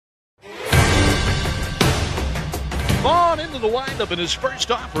Vaughn into the windup in his first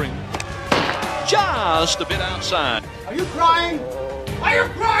offering. Just a bit outside. Are you crying? Are you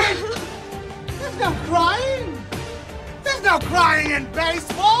crying? There's no crying. There's no crying in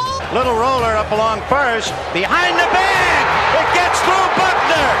baseball. Little roller up along first. Behind the bag. It gets through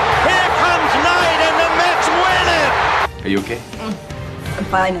Buckner. Here comes Knight and the Mets win it. Are you okay? I'm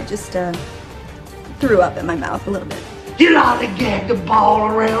fine. I just threw up in my mouth a little bit. You lollygag the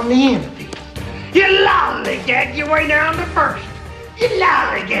ball around the infield. You lollygag your way down to first. You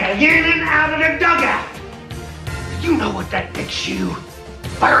lollygag in and out of the dugout. You know what that makes you,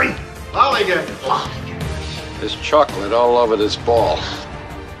 Barry? Lollygag. Lollygag. There's chocolate all over this ball.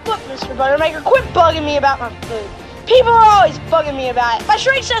 Look, Mr. Buttermaker, quit bugging me about my food. People are always bugging me about it. My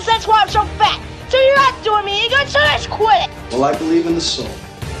shrink says that's why I'm so fat. So you're not doing me any good, so let's quit it. Well, I believe in the soul.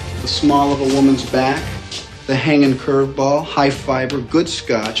 The small of a woman's back, the hanging curveball, high fiber, good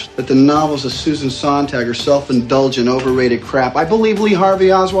scotch, but the novels of Susan Sontag are self-indulgent, overrated crap. I believe Lee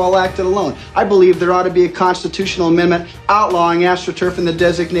Harvey Oswald acted alone. I believe there ought to be a constitutional amendment outlawing AstroTurf and the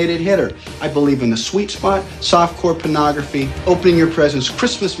designated hitter. I believe in the sweet spot, softcore pornography, opening your presents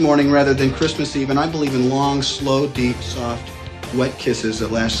Christmas morning rather than Christmas Eve, and I believe in long, slow, deep, soft, wet kisses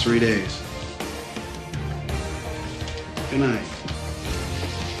that last 3 days. Good night.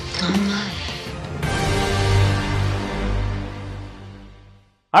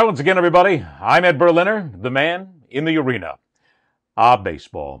 Hi once again, everybody. I'm Ed Berliner, the man in the arena.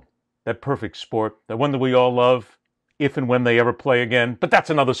 Baseball. That perfect sport, that one that we all love, if and when they ever play again. But that's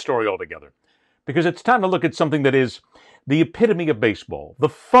another story altogether. Because it's time to look at something that is the epitome of baseball. The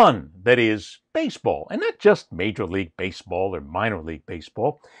fun that is baseball. And not just Major League Baseball or minor league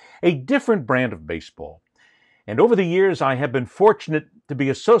baseball. A different brand of baseball. And over the years, I have been fortunate to be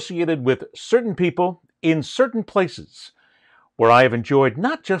associated with certain people in certain places where I have enjoyed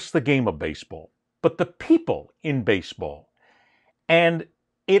not just the game of baseball, but the people in baseball. And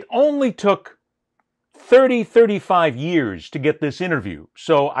it only took 35 years to get this interview.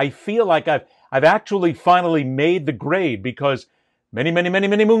 So I feel like I've actually finally made the grade because many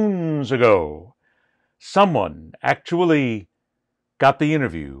moons ago, someone actually got the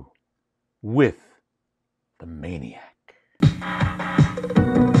interview with the Maniac.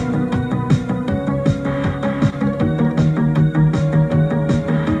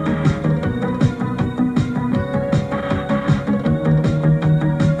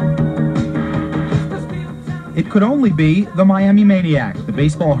 It could only be the Miami Maniac, the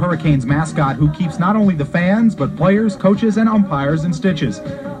baseball Hurricanes mascot who keeps not only the fans, but players, coaches, and umpires in stitches.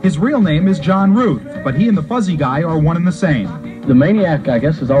 His real name is John Routh, but he and the fuzzy guy are one and the same. The Maniac, I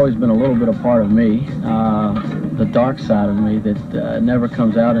guess, has always been a little bit a part of me, the dark side of me that never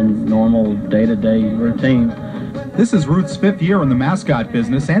comes out in normal day-to-day routine. This is Routh's 5th year in the mascot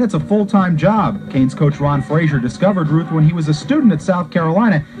business, and it's a full-time job. Canes coach Ron Fraser discovered Routh when he was a student at South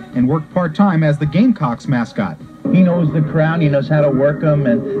Carolina and worked part-time as the Gamecocks mascot. He knows the crowd, he knows how to work them,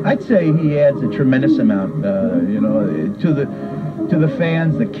 and I'd say he adds a tremendous amount, to the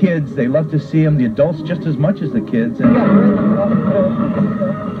fans, the kids. They love to see him, the adults just as much as the kids.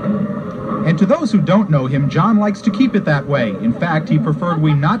 And to those who don't know him, John likes to keep it that way. In fact, he preferred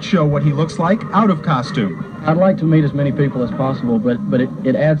we not show what he looks like out of costume. I'd like to meet as many people as possible, but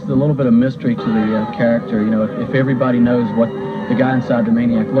it adds a little bit of mystery to the character. You know, if everybody knows what the guy inside the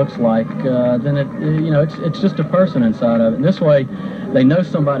Maniac looks like, then it's just a person inside of it. And this way, they know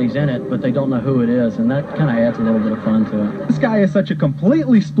somebody's in it, but they don't know who it is, and that kind of adds a little bit of fun to it. This guy is such a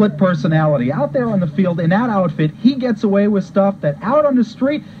completely split personality. Out there on the field, in that outfit, he gets away with stuff that out on the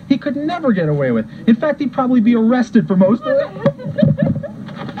street, he could never get away with. In fact, he'd probably be arrested for most of it.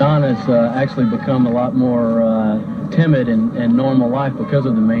 Don has actually become a lot more timid in normal life because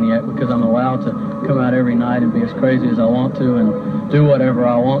of the Maniac, because I'm allowed to come out every night and be as crazy as I want to and do whatever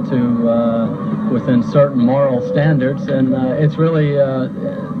I want to within certain moral standards, and it's really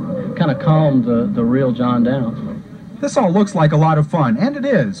kind of calmed the real John down. This all looks like a lot of fun, and it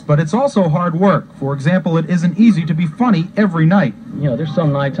is, but it's also hard work. For example, it isn't easy to be funny every night. You know, there's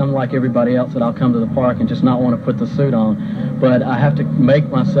some nights I'm like everybody else that I'll come to the park and just not want to put the suit on, but I have to make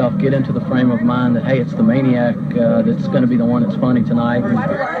myself get into the frame of mind that, hey, it's the Maniac that's going to be the one that's funny tonight.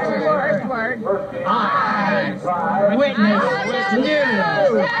 Word. I witness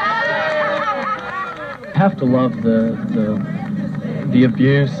news. I have to love the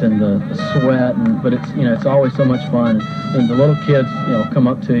abuse and the sweat, but it's always so much fun. And the little kids, come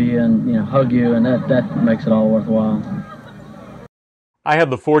up to you and hug you, and that makes it all worthwhile. I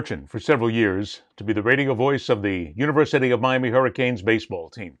had the fortune for several years to be the radio voice of the University of Miami Hurricanes baseball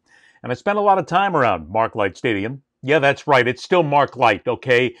team. And I spent a lot of time around Mark Light Stadium, Yeah, that's right. It's still Mark Light,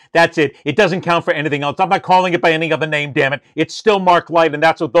 okay? That's it. It doesn't count for anything else. I'm not calling it by any other name, damn it. It's still Mark Light, and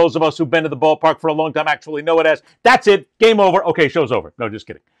that's what those of us who've been to the ballpark for a long time actually know it as. That's it. Game over. Okay, show's over. No, just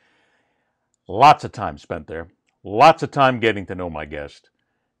kidding. Lots of time spent there. Lots of time getting to know my guest.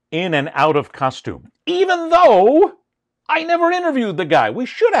 In and out of costume. Even though I never interviewed the guy. We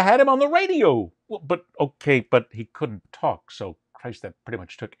should have had him on the radio. Well, but he couldn't talk, so Christ, that pretty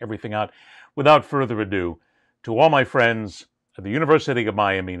much took everything out. Without further ado, to all my friends at the University of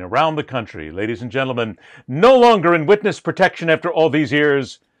Miami and around the country, ladies and gentlemen, no longer in witness protection after all these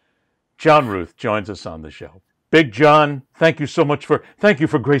years, John Routh joins us on the show. Big John, thank you so much thank you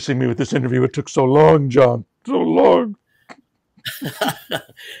for gracing me with this interview. It took so long, John, so long.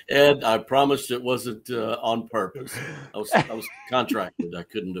 Ed, I promised it wasn't on purpose. I was contracted. I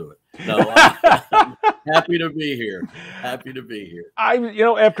couldn't do it. No, I'm happy to be here. Happy to be here.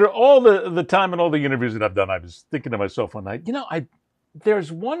 After all the time and all the interviews that I've done, I was thinking to myself one night,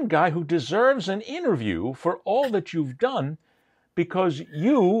 there's one guy who deserves an interview for all that you've done, because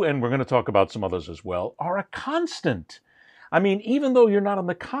you, and we're going to talk about some others as well, are a constant. I mean, even though you're not in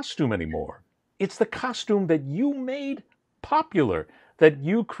the costume anymore, it's the costume that you made popular, that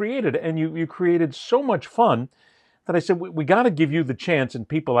you created, and you created so much fun that I said, we got to give you the chance, and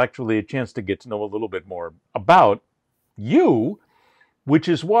people actually a chance to get to know a little bit more about you, which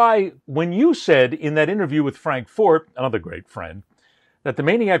is why when you said in that interview with Frank Fort, another great friend, that the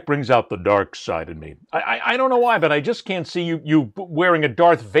Maniac brings out the dark side in me. I don't know why, but I just can't see you wearing a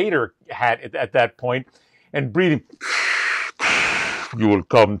Darth Vader hat at that point and breathing, you will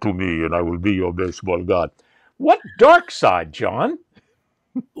come to me and I will be your baseball god. What dark side, John?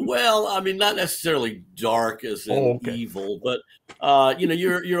 Well, I mean, not necessarily dark as in evil, but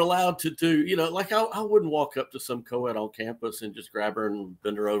you're allowed to do, like I wouldn't walk up to some co-ed on campus and just grab her and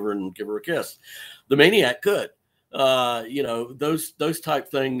bend her over and give her a kiss. The Maniac could. Those type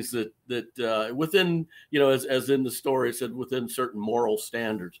things that within, as in the story, it said within certain moral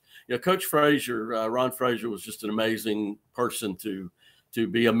standards. Coach Fraser, Ron Fraser, was just an amazing person to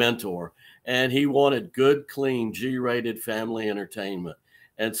be a mentor, and he wanted good, clean, G-rated family entertainment.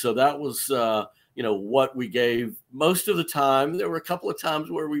 And so that was, what we gave most of the time. There were a couple of times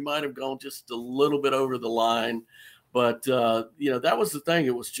where we might have gone just a little bit over the line, but that was the thing.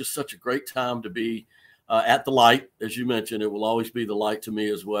 It was just such a great time to be at the Light, as you mentioned. It will always be the Light to me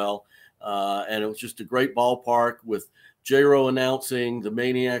as well. And it was just a great ballpark with J-Ro announcing, the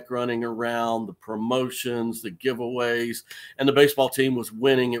Maniac running around, the promotions, the giveaways, and the baseball team was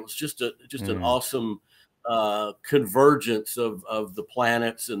winning. It was just an awesome convergence of the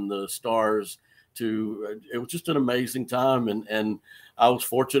planets and the stars. It was just an amazing time, and I was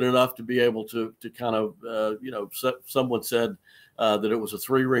fortunate enough to be able to kind of someone said that it was a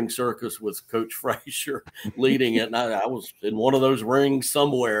 3-ring circus with Coach Fraser leading it, and I was in one of those rings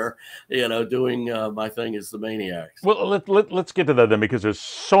somewhere, doing my thing as the Maniacs. Well, let's get to that then, because there's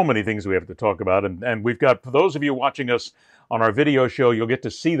so many things we have to talk about, and we've got, for those of you watching us on our video show, you'll get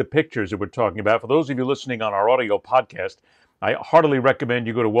to see the pictures that we're talking about. For those of you listening on our audio podcast, I heartily recommend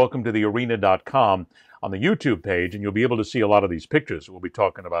you go to welcometothearena.com on the YouTube page, and you'll be able to see a lot of these pictures we'll be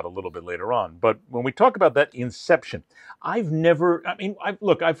talking about a little bit later on. But when we talk about that inception, I've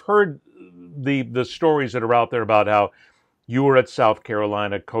heard the stories that are out there about how you were at South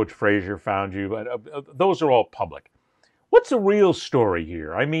Carolina, Coach Fraser found you. Those are all public. What's the real story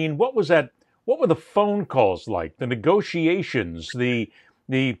here? I mean, what was that? What were the phone calls like? The negotiations, the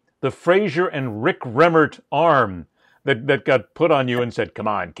Fraser and Rick Remmert arm that got put on you and said, "Come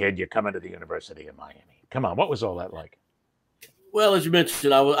on, kid, you're coming to the University of Miami. Come on." What was all that like? Well, as you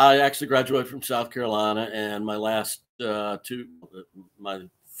mentioned, I actually graduated from South Carolina, and my last my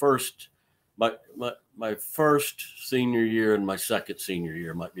first senior year and my second senior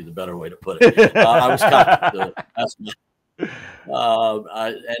year might be the better way to put it. I was kind of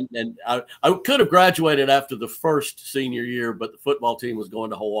I could have graduated after the first senior year, but the football team was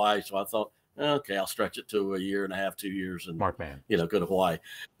going to Hawaii, so I thought, okay, I'll stretch it to a year and a half, 2 years, and go to Hawaii.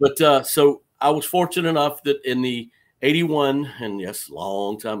 But so I was fortunate enough that in the 81, and yes, a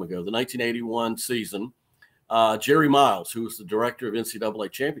long time ago, the 1981 season, Jerry Miles, who was the director of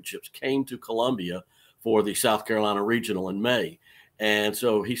NCAA championships, came to Columbia for the South Carolina Regional in May. And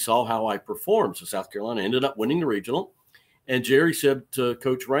so he saw how I performed. So South Carolina ended up winning the regional. And Jerry said to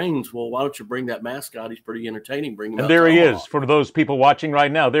Coach Raines, well, why don't you bring that mascot? He's pretty entertaining. Bring him out. And there he is. For those people watching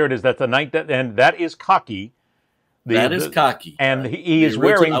right now, there it is. That's the night and that is Cocky. That is Cocky. And he is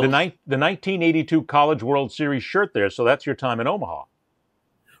wearing the 1982 College World Series shirt there. So that's your time in Omaha.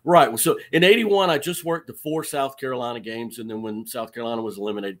 Right. So in 81, I just worked the 4 South Carolina games. And then when South Carolina was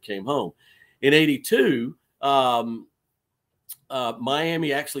eliminated, came home. In 82, Miami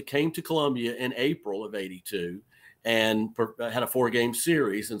actually came to Columbia in April of '82 and had a 4-game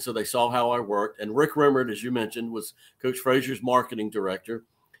series. And so they saw how I worked. And Rick Remmert, as you mentioned, was Coach Fraser's marketing director.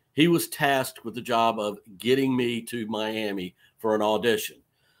 He was tasked with the job of getting me to Miami for an audition.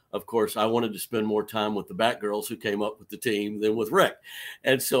 Of course, I wanted to spend more time with the Batgirls who came up with the team than with Rick.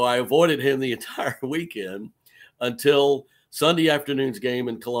 And so I avoided him the entire weekend until Sunday afternoon's game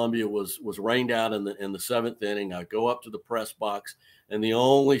in Columbia was rained out in the 7th inning. I go up to the press box, and the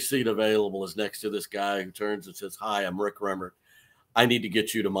only seat available is next to this guy who turns and says, "Hi, I'm Rick Remmert. I need to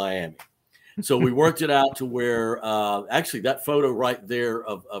get you to Miami." So we worked it out to where actually that photo right there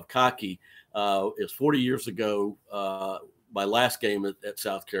of Cocky is 40 years ago, my last game at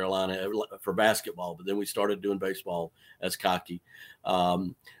South Carolina for basketball, but then we started doing baseball as Cocky.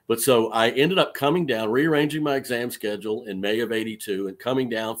 But so I ended up coming down, rearranging my exam schedule in May of '82 and coming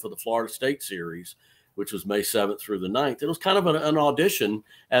down for the Florida State series, which was May 7th through the 9th. It was kind of an audition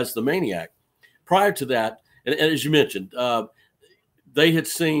as the Maniac. Prior to that, and as you mentioned, they had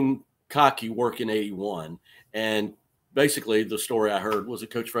seen Cocky work in '81. And basically the story I heard was that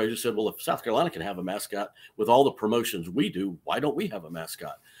Coach Fraser said, well, if South Carolina can have a mascot with all the promotions we do, why don't we have a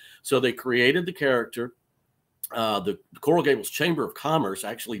mascot? So they created the character. The Coral Gables Chamber of Commerce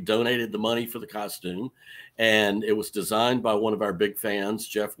actually donated the money for the costume, and it was designed by one of our big fans,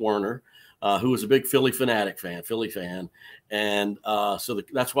 Jeff Werner, who was a big Philly fan. And so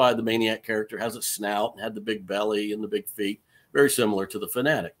that's why the Maniac character has a snout and had the big belly and the big feet, very similar to the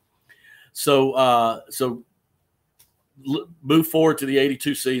Fanatic. So move forward to the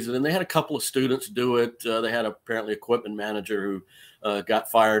 '82 season, and they had a couple of students do it. They had apparently equipment manager who got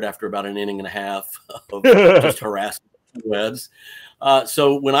fired after about an inning and a half of just harassing weds.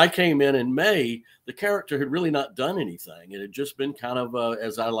 So when I came in May, the character had really not done anything. It had just been kind of,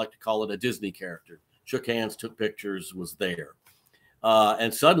 as I like to call it, a Disney character. Shook hands, took pictures, was there.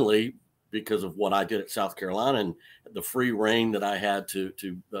 And suddenly, because of what I did at South Carolina and the free reign that I had to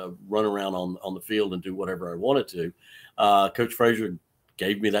run around on the field and do whatever I wanted to, Coach Fraser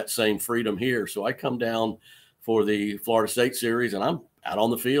gave me that same freedom here. So I come down for the Florida State series, and I'm out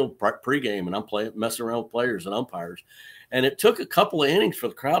on the field pregame, and I'm messing around with players and umpires. And it took a couple of innings for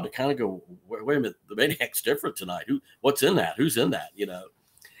the crowd to kind of go, wait a minute, the Maniac's different tonight. What's in that? Who's in that? You know?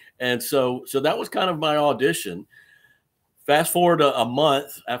 And so that was kind of my audition. Fast forward a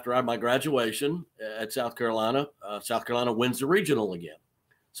month after my graduation at South Carolina wins the regional again.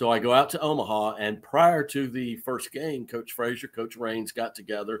 So I go out to Omaha, and prior to the first game, Coach Fraser, Coach Raines got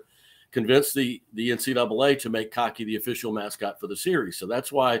together, convinced the NCAA to make Cocky the official mascot for the series. So that's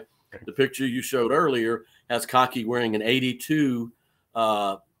why the picture you showed earlier has Cocky wearing an '82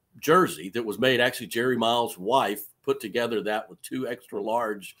 jersey that was made. Actually, Jerry Miles' wife put together that with 2 extra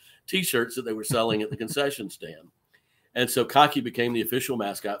large T-shirts that they were selling at the concession stand. And so Cocky became the official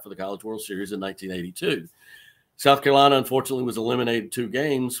mascot for the College World Series in 1982. South Carolina, unfortunately, was eliminated 2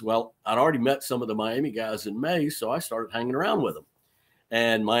 games. Well, I'd already met some of the Miami guys in May, so I started hanging around with them.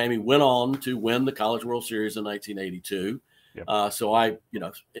 And Miami went on to win the College World Series in 1982. Yep. So I,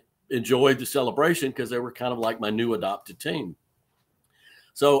 enjoyed the celebration because they were kind of like my new adopted team.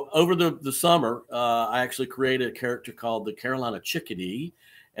 So over the summer, I actually created a character called the Carolina Chickadee,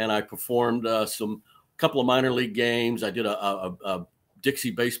 and I performed couple of minor league games. I did a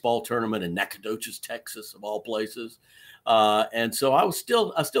Dixie baseball tournament in Nacogdoches, Texas, of all places. And so I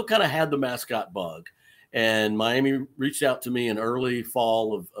still kind of had the mascot bug. And Miami reached out to me in early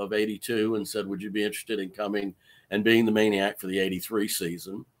fall of '82 and said, would you be interested in coming and being the Maniac for the '83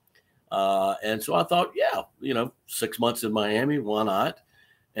 season? And so I thought, 6 months in Miami, why not?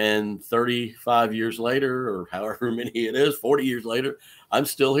 And 35 years later, or however many it is, 40 years later, I'm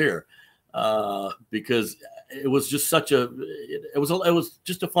still here. Because it was just it was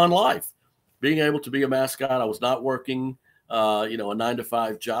just a fun life, being able to be a mascot. I was not working, a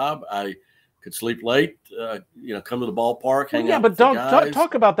 9-to-5 job. I could sleep late, come to the ballpark, hang out with the guys.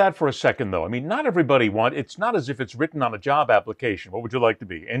 Talk about that for a second, though. I mean, not everybody it's not as if it's written on a job application. What would you like to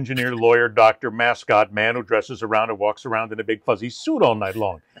be? Engineer, lawyer, doctor, mascot, man who dresses around and walks around in a big fuzzy suit all night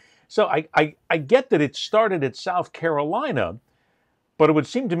long. So I get that it started at South Carolina, but it would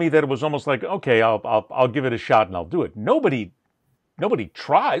seem to me that it was almost like, okay, I'll give it a shot and I'll do it. Nobody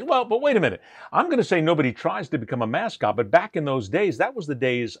tries. Well, but wait a minute. I'm going to say nobody tries to become a mascot, but back in those days, that was the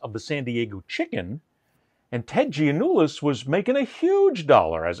days of the San Diego Chicken, and Ted Giannoulis was making a huge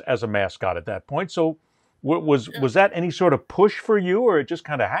dollar as a mascot at that point. So was that any sort of push for you, or it just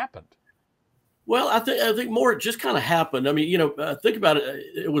kind of happened? Well, I think more it just kind of happened. I mean, think about it.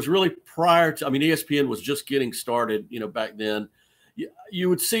 It was really prior to. I mean, ESPN was just getting started, back then. you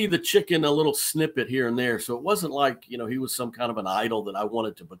would see the chicken a little snippet here and there. So it wasn't like, he was some kind of an idol that I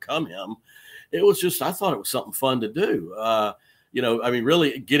wanted to become him. It was just, I thought it was something fun to do.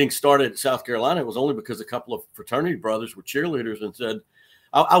 Really getting started at South Carolina, it was only because a couple of fraternity brothers were cheerleaders and said,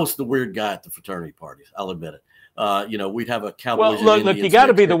 I was the weird guy at the fraternity parties. I'll admit it. We'd have a Cowboys. Well, look, you got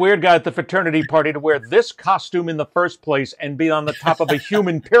to be the weird guy at the fraternity party to wear this costume in the first place and be on the top of a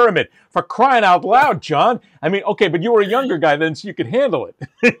human pyramid. For crying out loud, John. I mean, okay, but you were a younger guy then, so you could handle it.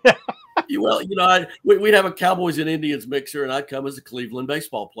 We'd have a Cowboys and Indians mixer, and I'd come as a Cleveland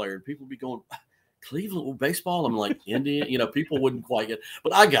baseball player, and people would be going, Cleveland baseball? I'm like, Indian? People wouldn't quite get it,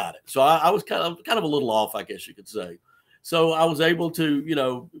 but I got it. So I was kind of a little off, I guess you could say. So I was able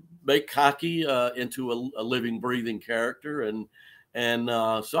to, make Cocky into a living, breathing character. And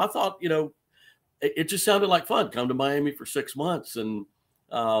so I thought, it just sounded like fun. Come to Miami for 6 months. And,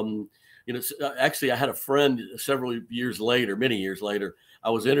 actually I had a friend many years later, I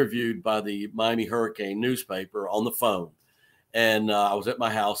was interviewed by the Miami Hurricane newspaper on the phone. And I was at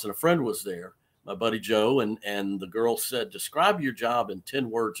my house and a friend was there, my buddy Joe. And the girl said, describe your job in 10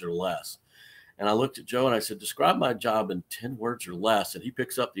 words or less. And I looked at Joe and I said, describe my job in 10 words or less. And he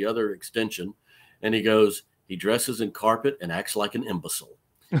picks up the other extension and he goes, he dresses in carpet and acts like an imbecile.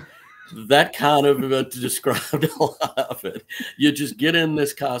 That kind of described a lot of it. You just get in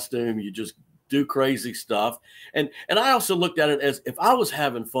this costume, you just do crazy stuff. And I also looked at it as if I was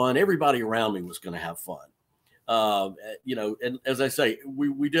having fun, everybody around me was going to have fun. And as I say,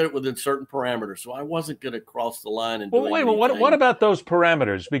 we did it within certain parameters, so I wasn't going to cross the line. And wait a minute, what about those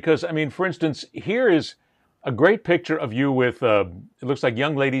parameters? Because I mean, for instance, here is a great picture of you with it looks like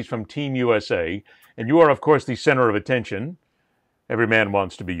young ladies from Team USA, and you are, of course, the center of attention. Every man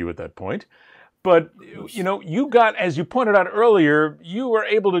wants to be you at that point. But, you got, as you pointed out earlier, you were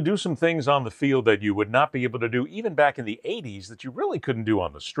able to do some things on the field that you would not be able to do even back in the 80s that you really couldn't do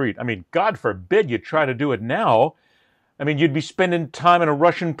on the street. I mean, God forbid you try to do it now. I mean, you'd be spending time in a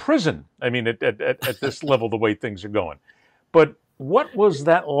Russian prison. I mean, at this level, the way things are going. But what was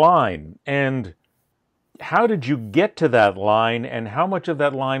that line? And how did you get to that line? And how much of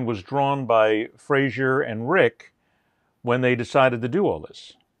that line was drawn by Fraser and Rick when they decided to do all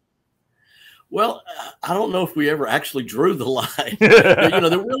this? Well, I don't know if we ever actually drew the line.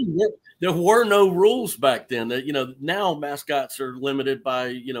 There were no rules back then. Now mascots are limited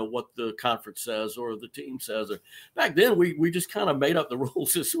by, what the conference says or the team says. Back then, we just kind of made up the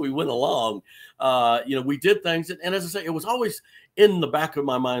rules as we went along. We did things. And as I say, it was always in the back of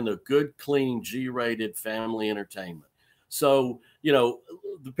my mind, a good, clean, G-rated family entertainment. So,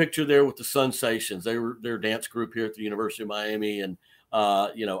 the picture there with the Sensations, they're a dance group here at the University of Miami. And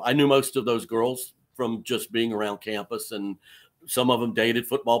I knew most of those girls from just being around campus, and some of them dated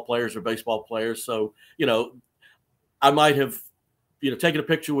football players or baseball players. So, I might have, taken a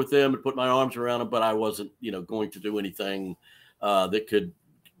picture with them and put my arms around them, but I wasn't, going to do anything that could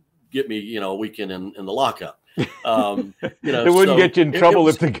get me, a weekend in the lockup. It wouldn't get you in trouble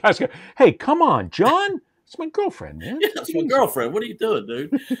if the guys go, hey, come on, John. It's my girlfriend, man. Yeah, it's my girlfriend. What are you doing,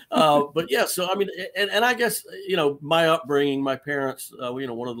 dude? But yeah, so I mean, and I guess, my upbringing, my parents,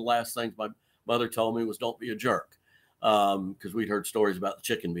 one of the last things my mother told me was don't be a jerk, because we'd heard stories about the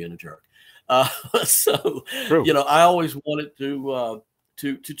chicken being a jerk. So, True. I always wanted to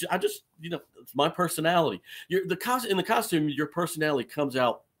I just, it's my personality. In the costume, your personality comes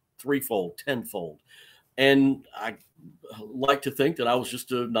out threefold, tenfold. And I like to think that I was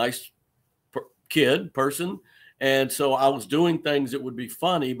just a nice person. And so I was doing things that would be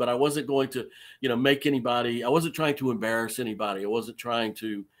funny, but I wasn't going to, make anybody, I wasn't trying to embarrass anybody. I wasn't trying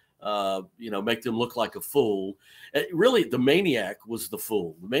to, make them look like a fool. Really, the Maniac was the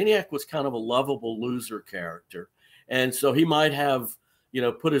fool. The Maniac was kind of a lovable loser character. And so he might have,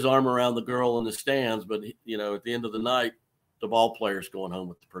 put his arm around the girl in the stands, but, at the end of the night, the ball player's going home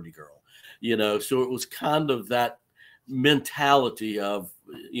with the pretty girl, so it was kind of that mentality of,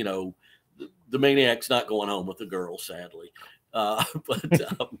 the Maniac's not going home with the girl, sadly. And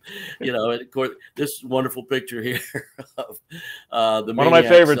of course, this wonderful picture here of the one of my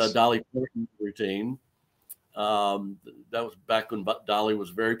favorites, Dolly Parton routine. That was back when Dolly was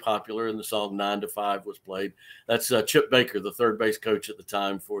very popular and the song 9 to 5 was played. That's Chip Baker, the third base coach at the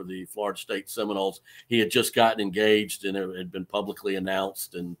time for the Florida State Seminoles. He had just gotten engaged and it had been publicly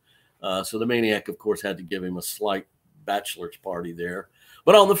announced. And so the Maniac, of course, had to give him a slight bachelor's party there,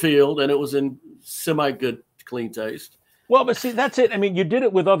 but on the field, and it was in semi-good, clean taste. Well, but see, that's it. I mean, you did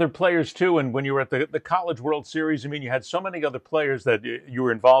it with other players, too. And when you were at the College World Series, I mean, you had so many other players that you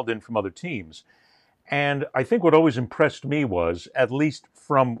were involved in from other teams. And I think what always impressed me was, at least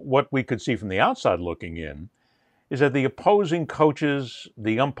from what we could see from the outside looking in, is that the opposing coaches,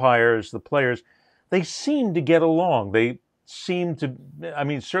 the umpires, the players, they seem to get along. They seem to, I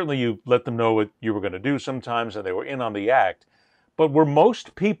mean, certainly you let them know what you were going to do sometimes, and they were in on the act. But were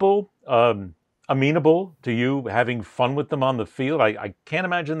most people amenable to you having fun with them on the field? I can't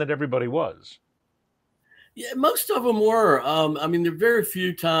imagine that everybody was. Yeah, most of them were. I mean, there are very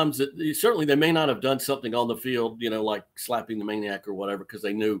few times that certainly they may not have done something on the field, like slapping the Maniac or whatever, because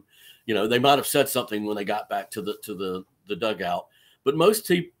they knew, they might have said something when they got back to the dugout. But most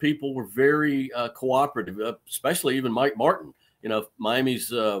people were very cooperative, especially even Mike Martin,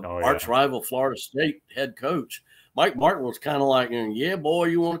 Miami's arch rival, Florida State head coach. Mike Martin was kind of like, yeah, boy,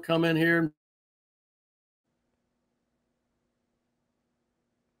 you want to come in here and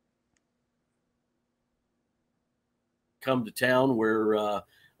come to town, where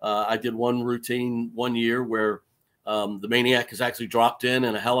I did one routine one year where the Maniac has actually dropped in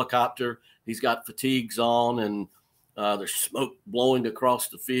a helicopter. He's got fatigues on, and there's smoke blowing across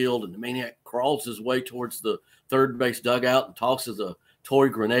the field, and the Maniac crawls his way towards the third base dugout and tosses a toy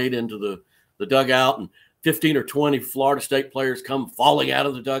grenade into the dugout, and 15 or 20 Florida State players come falling out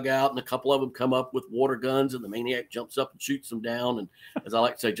of the dugout, and a couple of them come up with water guns, and the Maniac jumps up and shoots them down. And as I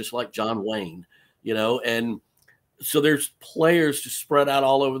like to say, just like John Wayne, and so there's players just spread out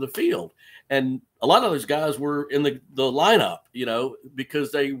all over the field. And a lot of those guys were in the lineup,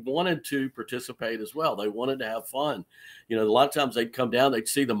 because they wanted to participate as well. They wanted to have fun. A lot of times they'd come down, they'd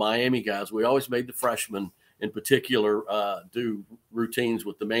see the Miami guys. We always made the freshmen in particular do routines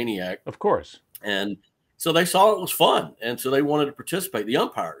with the Maniac. Of course. And so they saw it was fun, and so they wanted to participate. The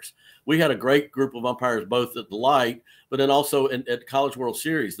umpires, we had a great group of umpires, both at the light, but then also at the College World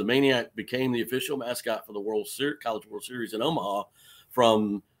Series. The Maniac became the official mascot for the College World Series in Omaha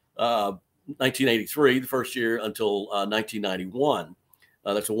from 1983, the first year, until 1991.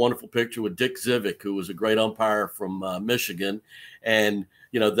 That's a wonderful picture with Dick Zivick, who was a great umpire from Michigan. And,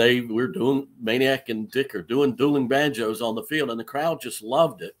 we're doing, Maniac and Dick are doing dueling banjos on the field, and the crowd just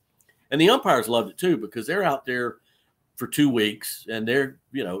loved it. And the umpires loved it too, because they're out there for 2 weeks, and they're,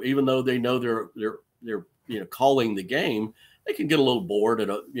 even though they know they're calling the game, they can get a little bored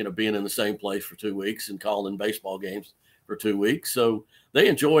at being in the same place for 2 weeks and calling baseball games for 2 weeks. So they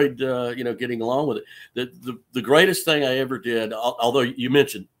enjoyed getting along with it. The greatest thing I ever did, although you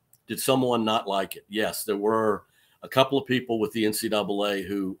mentioned, did someone not like it? Yes, there were a couple of people with the NCAA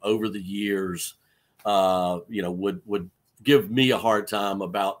who over the years would give me a hard time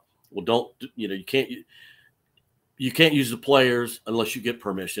about, well, don't, you can't use the players unless you get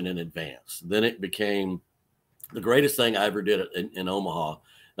permission in advance. Then it became the greatest thing I ever did in Omaha,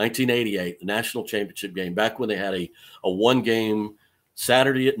 1988, the national championship game, back when they had a one-game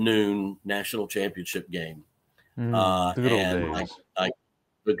Saturday at noon national championship game. The good old days.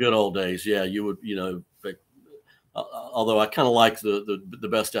 The good old days, yeah. You would, although I kind of like the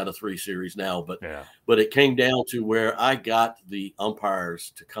best out of three series now, but it came down to where I got the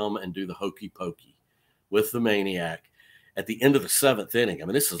umpires to come and do the hokey pokey with the Maniac at the end of the seventh inning. I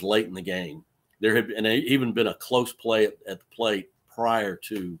mean, this is late in the game. There had been even been a close play at the plate prior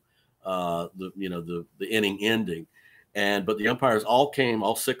to the inning ending, but the umpires all came,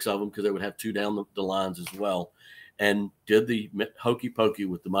 all six of them, because they would have two down the lines as well, and did the hokey pokey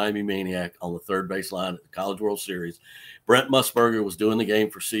with the Miami Maniac on the third base line at the College World Series. Brent Musburger was doing the game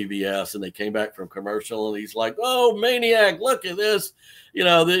for CBS, and they came back from commercial, and he's like, "Oh, Maniac, look at this!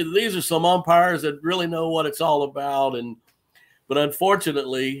 These are some umpires that really know what it's all about." But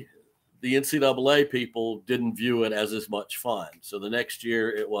unfortunately, the NCAA people didn't view it as much fun. So the next year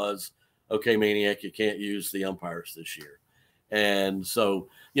it was, okay, Maniac, you can't use the umpires this year. And so,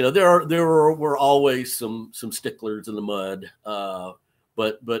 there were always some sticklers in the mud.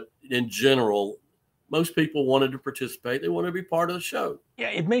 But in general, most people wanted to participate. They wanted to be part of the show. Yeah,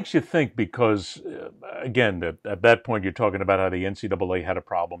 it makes you think, because, again, at that point you're talking about how the NCAA had a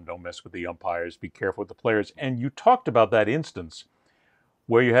problem. Don't mess with the umpires. Be careful with the players. And you talked about that instance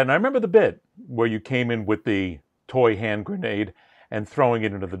where you had, and I remember the bit where you came in with the toy hand grenade and throwing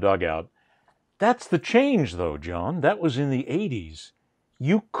it into the dugout. That's the change, though, John. That was in the 80s.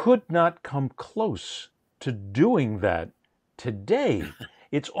 You could not come close to doing that today.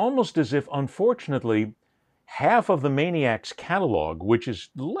 It's almost as if, unfortunately, half of the Maniac's catalog, which is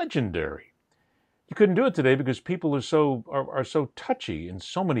legendary, you couldn't do it today because people are so touchy in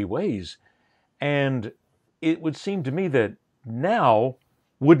so many ways. And it would seem to me that now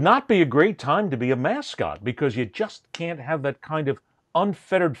would not be a great time to be a mascot, because you just can't have that kind of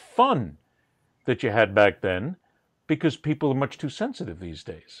unfettered fun that you had back then, because people are much too sensitive these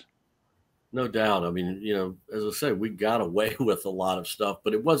days. No doubt. I mean, as I say, we got away with a lot of stuff,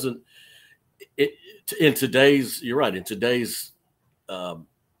 but it wasn't in today's, you're right, in today's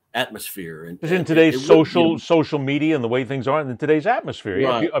atmosphere, and in today's social media and the way things are, and in today's atmosphere.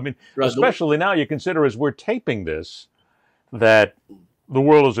 Right. I mean, especially now, you consider as we're taping this that the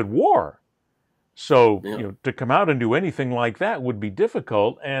world is at war. So to come out and do anything like that would be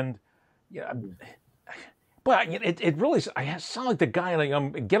difficult. And but it really, I sound like the guy,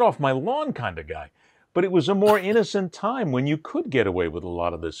 like get off my lawn kind of guy. But it was a more innocent time when you could get away with a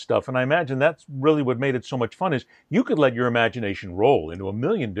lot of this stuff. And I imagine that's really what made it so much fun, is you could let your imagination roll into a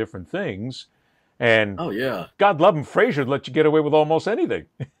million different things. And God love him, Fraser let you get away with almost anything.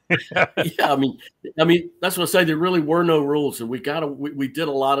 I mean, that's what I say. There really were no rules, and we did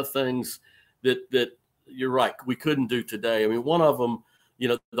a lot of things that you're right, we couldn't do today. I mean, one of them,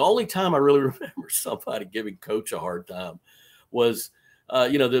 the only time I really remember somebody giving Coach a hard time was,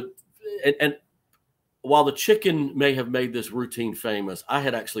 and while the chicken may have made this routine famous, I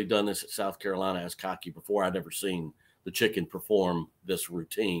had actually done this at South Carolina as cocky before I'd ever seen the chicken perform this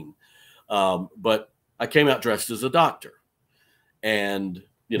routine. But I came out dressed as a doctor and,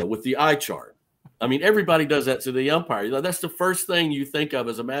 with the eye chart. I mean, everybody does that to the umpire. That's the first thing you think of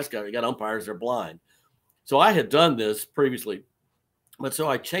as a mascot. You got umpires, they're blind. So I had done this previously, but so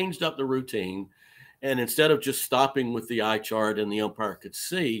I changed up the routine. And instead of just stopping with the eye chart and the umpire could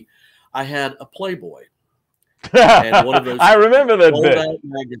see, I had a Playboy. And one of those I remember that bit.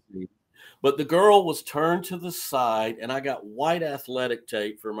 Magazine. But the girl was turned to the side, and I got white athletic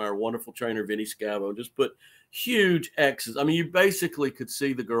tape from our wonderful trainer, Vinny Scavo, and just put huge X's. I mean, you basically could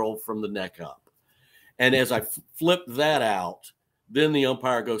see the girl from the neck up. And as I flipped that out, then the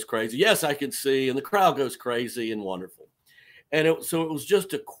umpire goes crazy. Yes, I can see, and the crowd goes crazy and wonderful. And so it was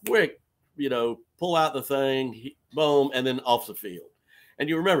just a quick, pull out the thing, boom, and then off the field. And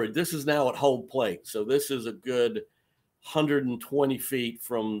you remember, this is now at home plate. So this is a good 120 feet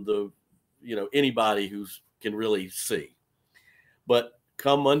from the, anybody who can really see. But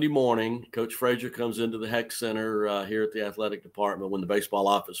come Monday morning, Coach Fraser comes into the Heck Center here at the athletic department when the baseball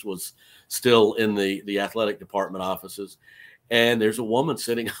office was still in the athletic department offices. And there's a woman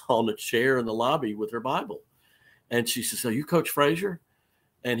sitting on a chair in the lobby with her Bible. And she says, "So you Coach Fraser?"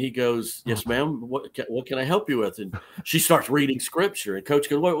 And he goes, "Yes, ma'am. What can I help you with?" And she starts reading scripture. And Coach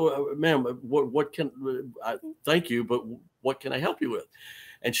goes, "Ma'am, what can thank you, but what can I help you with?"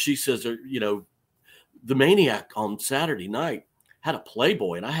 And she says, "The Maniac on Saturday night had a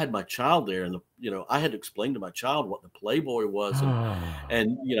Playboy, and I had my child there, and I had to explain to my child what the Playboy was,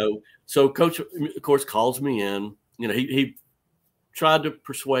 and so Coach, of course, calls me in. He tried to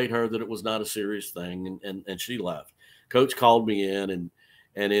persuade her that it was not a serious thing, and she left. Coach called me in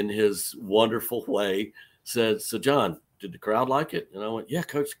and in his wonderful way said, "So John, did the crowd like it?" And I went, "Yeah,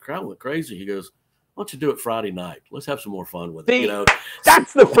 Coach, the crowd went crazy." He goes, "Why don't you do it Friday night? Let's have some more fun with it."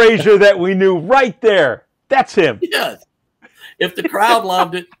 That's the Fraser that we knew right there. That's him. Yes. If the crowd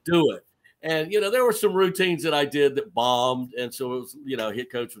loved it, do it. And, there were some routines that I did that bombed. And so it was,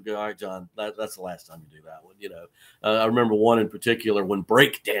 hit coach would go, "All right, John, that's the last time you do that one." I remember one in particular when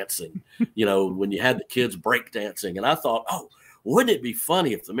break dancing, when you had the kids break dancing. And I thought, oh, wouldn't it be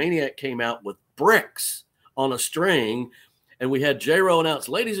funny if the Maniac came out with bricks on a string and we had J-Ro announce,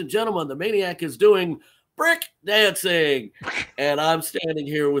 "Ladies and gentlemen, the Maniac is doing brick dancing." And I'm standing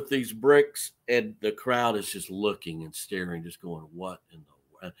here with these bricks and the crowd is just looking and staring, just going, what in the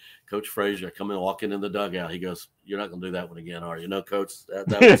world? Coach Fraser, I come in, walking in the dugout. He goes, "You're not going to do that one again, are you?" "No, Coach, that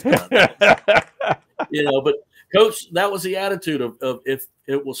was done." But Coach, that was the attitude of if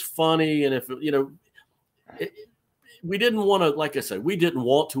it was funny and if, we didn't want to, like I said, we didn't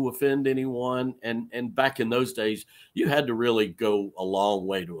want to offend anyone. And back in those days, you had to really go a long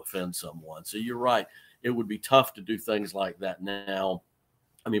way to offend someone. So you're right. It would be tough to do things like that now.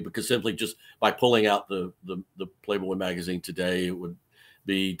 I mean, because simply just by pulling out the Playboy magazine today, it would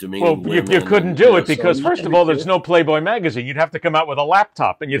be demeaning. Well, you couldn't do it because, first of all, there's no Playboy magazine. You'd have to come out with a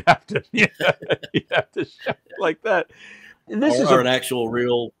laptop and you'd have to show it like that. This is an actual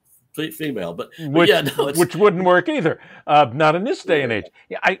real female, but which wouldn't work either. Not in this day and age.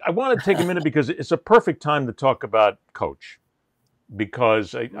 Yeah, I want to take a minute because it's a perfect time to talk about Coach,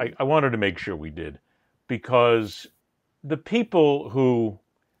 because I wanted to make sure we did, because the people who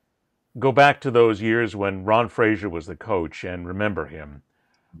go back to those years when Ron Fraser was the coach and remember him,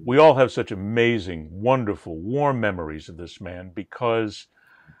 we all have such amazing, wonderful, warm memories of this man because,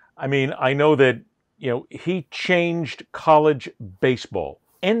 I mean, I know that, he changed college baseball.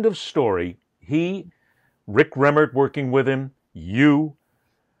 End of story. He, Rick Remmert working with him, you,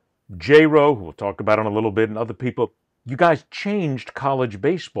 J-Ro, who we'll talk about in a little bit, and other people, you guys changed college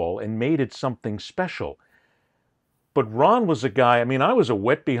baseball and made it something special. But Ron was a guy, I mean, I was a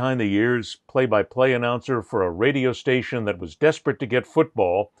wet behind the ears play-by-play announcer for a radio station that was desperate to get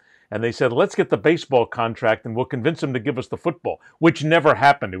football. And they said, let's get the baseball contract and we'll convince them to give us the football, which never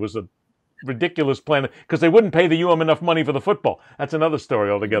happened. It was a ridiculous plan because they wouldn't pay the UM enough money for the football. That's another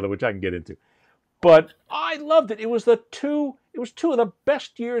story altogether, which I can get into. But I loved it. It was two of the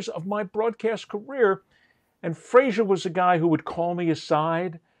best years of my broadcast career. And Fraser was a guy who would call me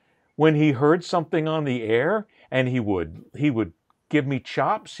aside when he heard something on the air, and he would give me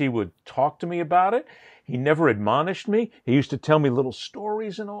chops. He would talk to me about it. He never admonished me. He used to tell me little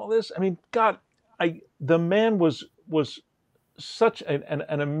stories and all this. I mean, God, the man was such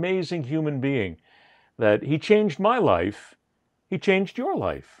an amazing human being that he changed my life. He changed your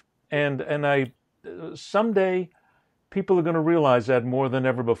life. And someday people are going to realize that more than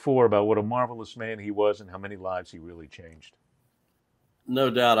ever before about what a marvelous man he was and how many lives he really changed. No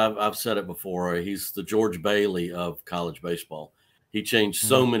doubt. I've said it before. He's the George Bailey of college baseball. He changed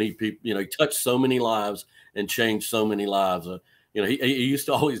so many people. You know, he touched so many lives and changed so many lives. You know, he used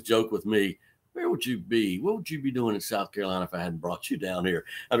to always joke with me, where would you be? What would you be doing in South Carolina if I hadn't brought you down here?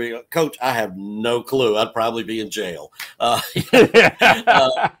 I mean, Coach, I have no clue. I'd probably be in jail.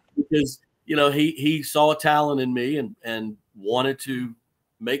 Because, you know, he saw a talent in me and wanted to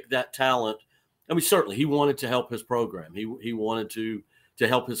make that talent. I mean, certainly he wanted to help his program. He wanted to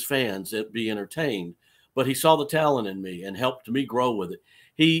help his fans be entertained, but he saw the talent in me and helped me grow with it.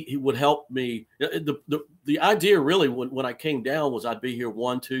 He would help me. The idea really when I came down was I'd be here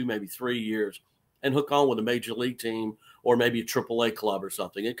 1, 2, maybe 3 years and hook on with a major league team or maybe a AAA club or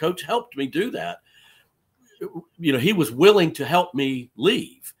something. And Coach helped me do that. You know, he was willing to help me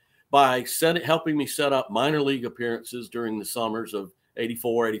leave by helping me set up minor league appearances during the summers of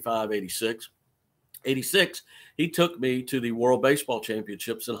 84, 85, 86. 86, he took me to the World Baseball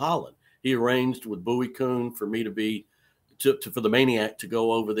Championships in Holland. He arranged with Bowie Kuhn for me for the Maniac to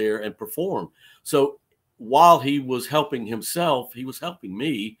go over there and perform. So while he was helping himself, he was helping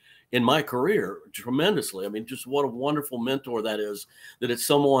me in my career tremendously. I mean, just what a wonderful mentor that is, that it's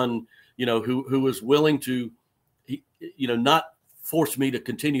someone, you know, who is willing to, you know, not force me to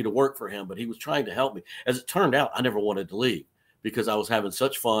continue to work for him, but he was trying to help me. As it turned out, I never wanted to leave because I was having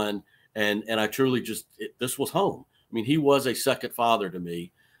such fun. And I truly this was home. I mean, he was a second father to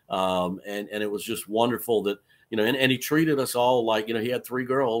me. And it was just wonderful that, you know, and he treated us all like, you know, he had 3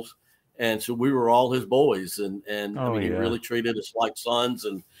 girls. And so we were all his boys. And I mean, he really treated us like sons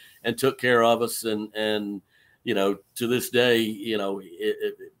and took care of us. And, you know, to this day, you know,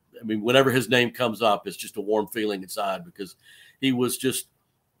 I mean, whenever his name comes up, it's just a warm feeling inside because he was just,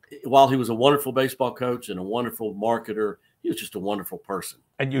 while he was a wonderful baseball coach and a wonderful marketer, he was just a wonderful person.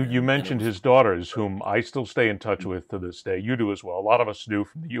 And you mentioned his daughters, whom I still stay in touch with to this day. You do as well. A lot of us do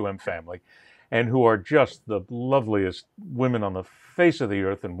from the UM family, and who are just the loveliest women on the face of the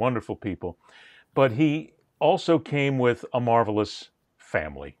earth and wonderful people. But he also came with a marvelous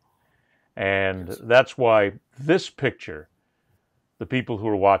family. And that's why this picture, the people who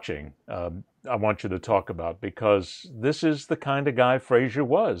are watching, I want you to talk about, because this is the kind of guy Fraser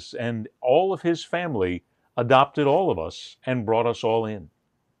was. And all of his family adopted all of us and brought us all in.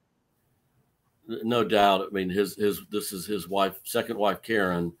 No doubt. I mean, this is his wife, second wife,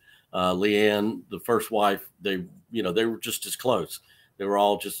 Karen, Leanne, the first wife. They were just as close. They were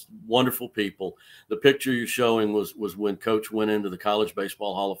all just wonderful people. The picture you're showing was when Coach went into the College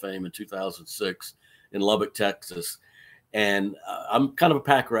Baseball Hall of Fame in 2006 in Lubbock, Texas. And I'm kind of a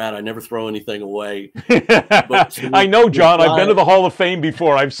pack rat. I never throw anything away. But I know, John. I've been to the Hall of Fame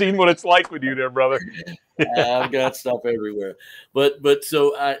before. I've seen what it's like with you there, brother. I've got stuff everywhere. But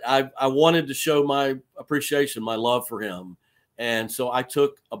so I wanted to show my appreciation, my love for him. And so I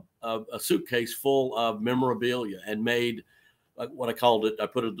took a suitcase full of memorabilia and made what I called it. I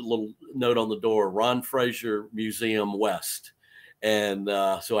put a little note on the door, Ron Fraser Museum West. And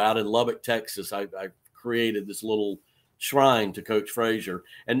so out in Lubbock, Texas, I created this little shrine to Coach Fraser.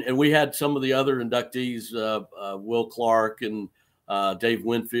 And we had some of the other inductees, Will Clark and Dave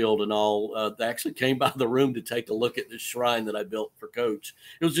Winfield and all, they actually came by the room to take a look at this shrine that I built for Coach.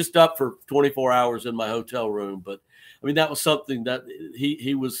 It was just up for 24 hours in my hotel room. But I mean, that was something that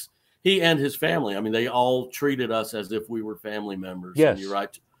he and his family, I mean, they all treated us as if we were family members. Yes. And you're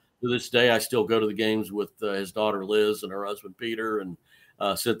right. To this day, I still go to the games with his daughter Liz and her husband Peter, and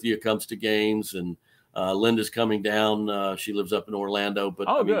Cynthia comes to games, and Linda's coming down. She lives up in Orlando, but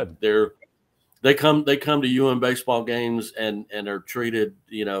good. They come to UM baseball games and are treated,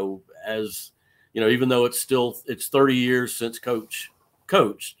 you know, as, you know, even though it's 30 years since Coach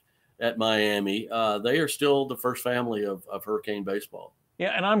coached at Miami, they are still the first family of Hurricane baseball.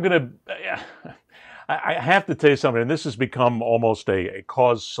 Yeah, and I have to tell you something, and this has become almost a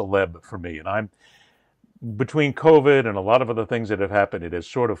cause celeb for me. And I'm between COVID and a lot of other things that have happened, it has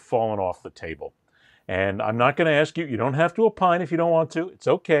sort of fallen off the table. And I'm not going to ask you. You don't have to opine if you don't want to. It's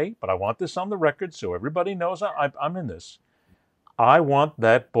okay. But I want this on the record so everybody knows I'm in this. I want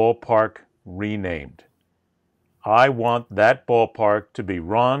that ballpark renamed. I want that ballpark to be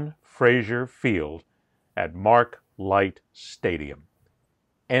Ron Fraser Field at Mark Light Stadium.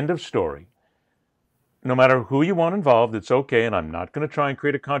 End of story. No matter who you want involved, it's okay, and I'm not going to try and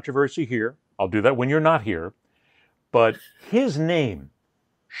create a controversy here. I'll do that when you're not here. But his name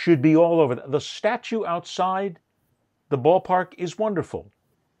should be all over. The statue outside the ballpark is wonderful,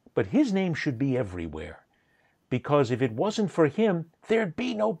 but his name should be everywhere. Because if it wasn't for him, there'd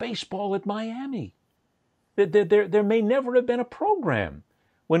be no baseball at Miami. There may never have been a program.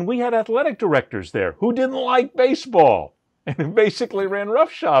 When we had athletic directors there who didn't like baseball and basically ran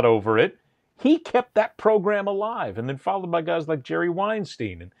roughshod over it, he kept that program alive, and then followed by guys like Jerry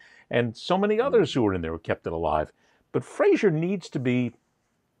Weinstein and so many others who were in there who kept it alive. But Fraser needs to be,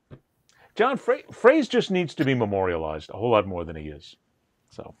 John, Fraser just needs to be memorialized a whole lot more than he is.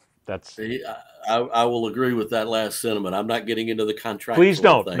 So that's... I will agree with that last sentiment. I'm not getting into the contract. Please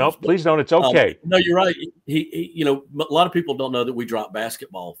don't. No, please don't. It's okay. No, you're right. He, you know, a lot of people don't know that we dropped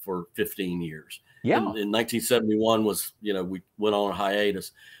basketball for 15 years. Yeah. In 1971 was, you know, we went on a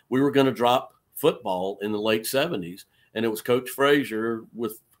hiatus. We were going to drop football in the late 70s, and it was Coach Fraser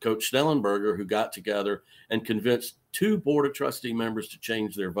with Coach Snellenberger who got together and convinced 2 Board of Trustee members to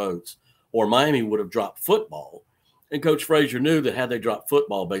change their votes, or Miami would have dropped football. And Coach Fraser knew that had they dropped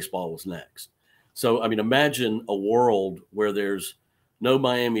football, baseball was next. So, I mean, imagine a world where there's no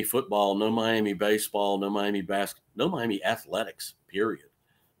Miami football, no Miami baseball, no Miami basketball, no Miami athletics, period.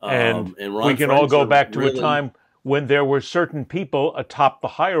 And Ron we can all go Fraser back to really, a time when there were certain people atop the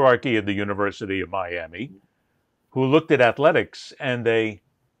hierarchy of the University of Miami who looked at athletics and they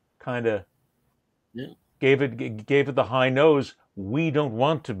kind of gave it the high nose. We don't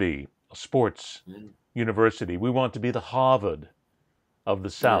want to be a sports university. We want to be the Harvard of the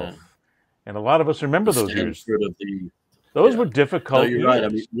South. Yeah. And a lot of us remember those years. Those were difficult years. Years. Right. I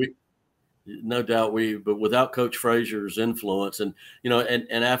mean, no doubt but without Coach Fraser's influence and, you know,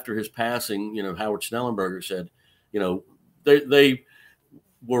 and after his passing, you know, Howard Snellenberger said, you know, they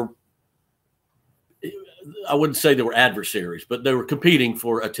were, I wouldn't say they were adversaries, but they were competing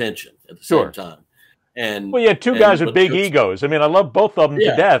for attention at the same time. And well, you had 2 guys with big egos. I mean, I love both of them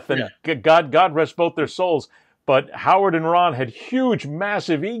to death, and God rest both their souls. But Howard and Ron had huge,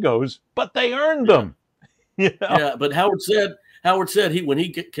 massive egos, but they earned them. You know? Yeah, but Howard said when he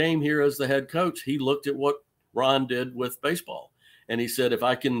came here as the head coach, he looked at what Ron did with baseball, and he said, if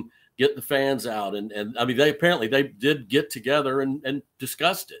I can get the fans out, and I mean, they did get together and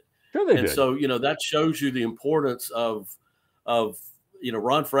discussed it. Sure they did. So, you know, that shows you the importance of you know,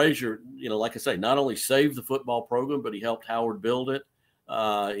 Ron Fraser, you know, like I say, not only saved the football program, but he helped Howard build it.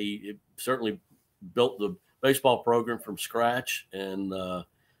 He certainly built the baseball program from scratch. And,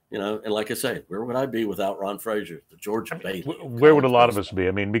 you know, and like I say, where would I be without Ron Fraser, the Georgia Bailey? Where would a lot of us be?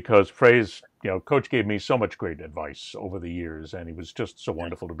 I mean, because Fraser, you know, Coach gave me so much great advice over the years, and he was just so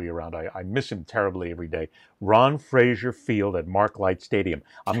wonderful to be around. I miss him terribly every day. Ron Fraser Field at Mark Light Stadium.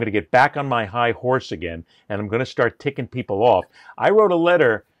 I'm going to get back on my high horse again, and I'm going to start ticking people off. I wrote a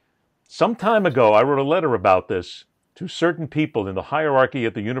letter some time ago. I wrote a letter about this to certain people in the hierarchy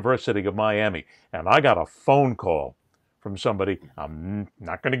at the University of Miami, and I got a phone call from somebody, I'm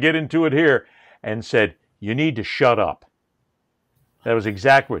not going to get into it here, and said, you need to shut up. That was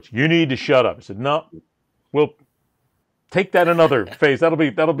exact words. You need to shut up. I said, no, we'll take that another phase. That'll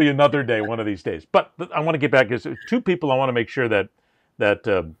be another day, one of these days. But I want to get back. There's 2 people I want to make sure that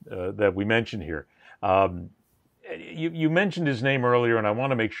we mention here. You mentioned his name earlier, and I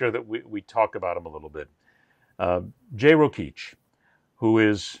want to make sure that we talk about him a little bit. Jay Rokeach, who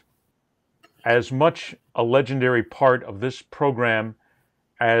is as much a legendary part of this program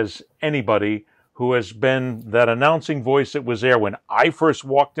as anybody, who has been that announcing voice that was there when I first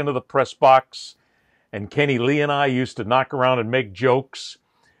walked into the press box, and Kenny Lee and I used to knock around and make jokes,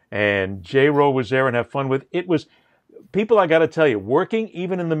 and J-Ro was there and have fun with. It was, people, I got to tell you, working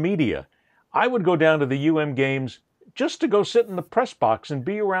even in the media, I would go down to the UM games just to go sit in the press box and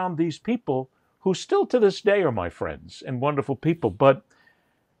be around these people who still to this day are my friends and wonderful people. But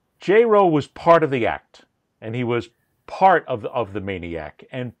J-Ro was part of the act, and he was part of the Maniac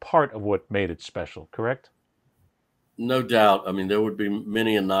and part of what made it special, correct? No doubt. I mean, there would be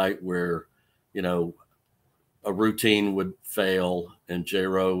many a night where, you know, a routine would fail and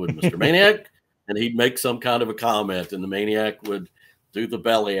J-Ro would, Mr. Maniac, and he'd make some kind of a comment, and the Maniac would do the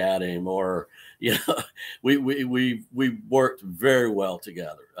belly at him, or we worked very well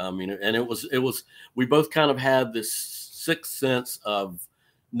together. I mean, and it was we both kind of had this sixth sense of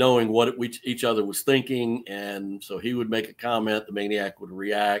knowing what each other was thinking, and so he would make a comment, the Maniac would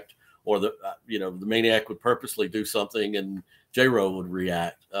react, or the Maniac would purposely do something, and J-Ro would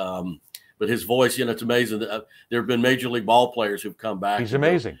react. But his voice, it's amazing. There have been Major League ball players who've come back. He's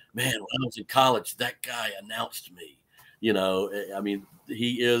amazing. Man, when I was in college, that guy announced me. I mean,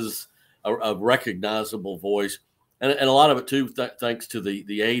 he is a recognizable voice, and a lot of it too, thanks to the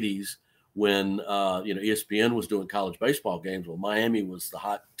 '80s when ESPN was doing college baseball games. Well, Miami was the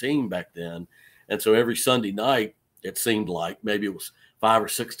hot team back then, and so every Sunday night, it seemed like maybe it was 5 or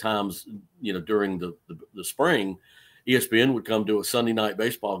 6 times, during the spring, ESPN would come to a Sunday night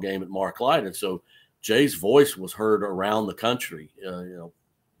baseball game at Mark Light. And so Jay's voice was heard around the country,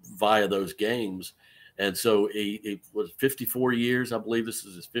 via those games. And so he was 54 years. I believe this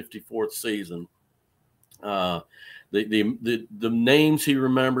is his 54th season. The names he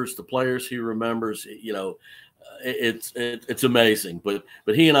remembers, the players he remembers, it's amazing. But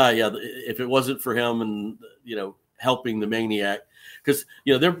he and I, if it wasn't for him and, helping the Maniac, because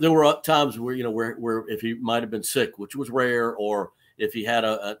there were times where where if he might have been sick, which was rare, or if he had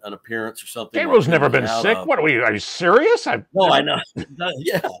an appearance or something. J-Ro's never been sick. What are you serious? No, I know.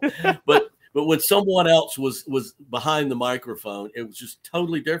 Yeah, but when someone else was behind the microphone, it was just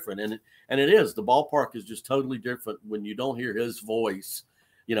totally different. And it is, the ballpark is just totally different when you don't hear his voice.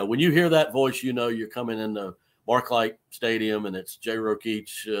 When you hear that voice, you're coming into Marklight Stadium, and it's Jay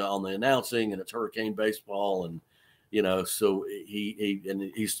Rokeach on the announcing, and it's Hurricane baseball, and so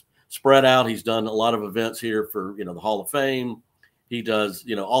he's spread out. He's done a lot of events here for the Hall of Fame. He does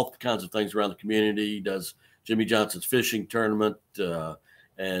all kinds of things around the community. He does Jimmy Johnson's fishing tournament,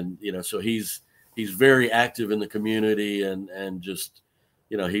 and so he's very active in the community, and just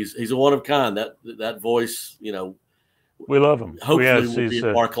he's a one of a kind. That voice, we love him. Hopefully, will be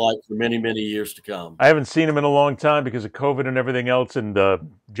at Mark Light for many, many years to come. I haven't seen him in a long time because of COVID and everything else. And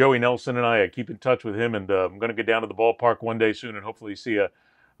Joey Nelson and I keep in touch with him. And I'm going to get down to the ballpark one day soon and hopefully see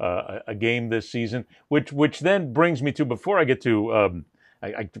a game this season. Which then brings me to, before I get to,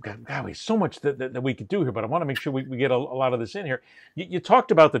 God, so much that we could do here, but I want to make sure we get a lot of this in here. You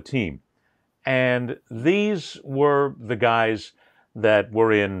talked about the team, and these were the guys that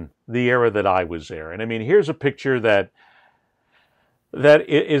were in the era that I was there. And I mean, here's a picture that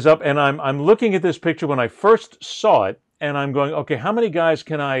is up, and I'm looking at this picture when I first saw it, and I'm going, okay, how many guys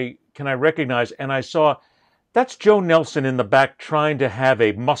can I recognize? And I saw that's Joe Nelson in the back trying to have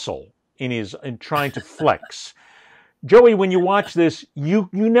a muscle in trying to flex. Joey, when you watch this, you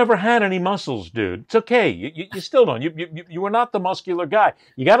never had any muscles, dude. It's okay. You still don't. You were not the muscular guy.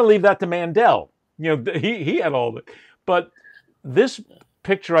 You got to leave that to Mandel. He had all the. But this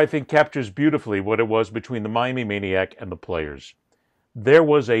picture, I think, captures beautifully what it was between the Miami Maniac and the players. There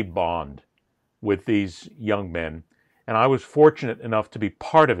was a bond with these young men, and I was fortunate enough to be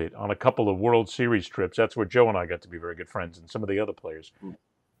part of it on a couple of World Series trips. That's where Joe and I got to be very good friends, and some of the other players.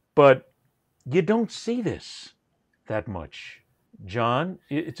 But you don't see this that much, John.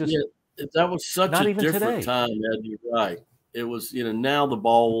 It just that was such a different time, Ed. You're right. It was, now the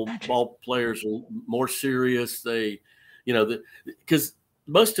ball players are more serious. They, because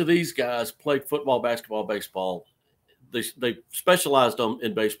most of these guys played football, basketball, baseball. They specialized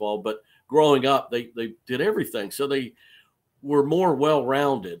in baseball, but growing up, they did everything. So they were more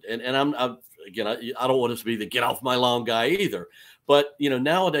well-rounded. And I don't want us to be the get off my lawn guy either. But,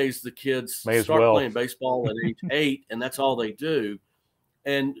 nowadays the kids start playing baseball at age 8, and that's all they do.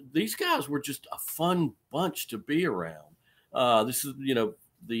 And these guys were just a fun bunch to be around. This is,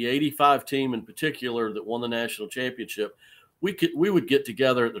 the 85 team in particular that won the national championship. We would get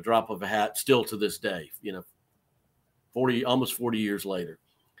together at the drop of a hat still to this day, almost 40 years later,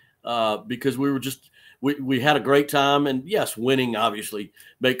 because we were just, we had a great time. And yes, winning obviously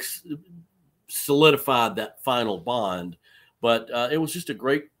solidified that final bond, but it was just a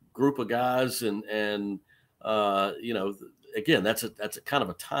great group of guys. And again, that's a kind of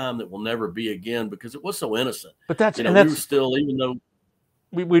a time that will never be again, because it was so innocent. But that's, we were still, even though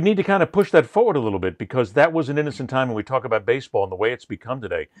we need to kind of push that forward a little bit, because that was an innocent time when we talk about baseball and the way it's become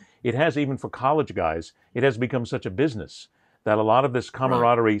today. It has, even for college guys, it has become such a business that a lot of this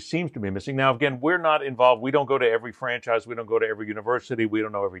camaraderie seems to be missing. Now, again, we're not involved. We don't go to every franchise. We don't go to every university. We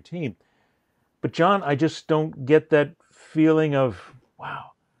don't know every team. But, John, I just don't get that feeling of,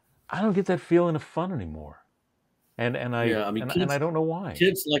 wow, I don't get that feeling of fun anymore. And I don't know why.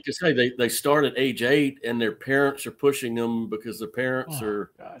 Kids, like I say, they start at age 8, and their parents are pushing them because their parents are,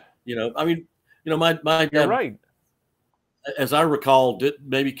 God. my dad. You're right. as I recall, it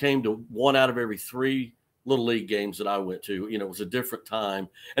maybe came to 1 out of every 3 Little League games that I went to. You know, it was a different time.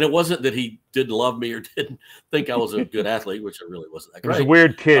 And it wasn't that he didn't love me or didn't think I was a good athlete, which I really wasn't that great. He was a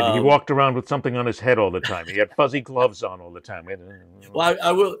weird kid. He walked around with something on his head all the time. He had fuzzy gloves on all the time. Well,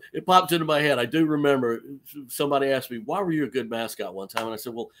 I will. It popped into my head. I do remember somebody asked me, why were you a good mascot one time? And I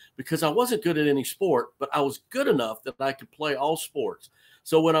said, well, because I wasn't good at any sport, but I was good enough that I could play all sports.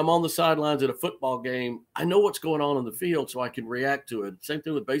 So when I'm on the sidelines at a football game, I know what's going on in the field, so I can react to it. Same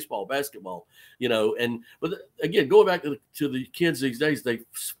thing with baseball, basketball, you know. But again, going back to the kids these days, they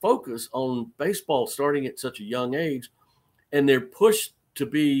focus on baseball starting at such a young age, and they're pushed to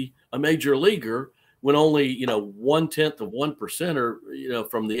be a major leaguer when only 1/10 of 1% are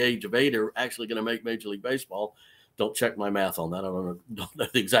from the age of 8 are actually going to make Major League Baseball. Don't check my math on that. I don't know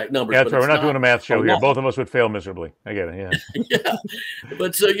the exact numbers. Yeah, that's right. We're not doing a math show here. Both of us would fail miserably. I get it. Yeah. Yeah.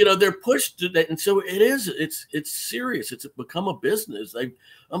 But so, they're pushed to that. And so it's serious. It's become a business.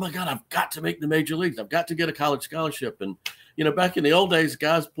 Oh my God, I've got to make the major leagues. I've got to get a college scholarship. And, back in the old days,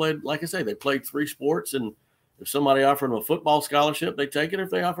 guys played, like I say, they played 3 sports. And if somebody offered them a football scholarship, they take it.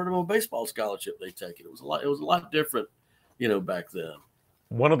 If they offered them a baseball scholarship, they take it. It was a lot different, back then.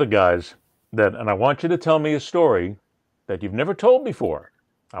 One of the guys and I want you to tell me a story that you've never told before.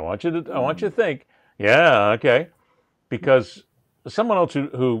 I want you to think, yeah, okay, because someone else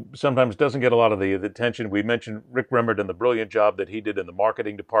who sometimes doesn't get a lot of the attention. We mentioned Rick Remmert and the brilliant job that he did in the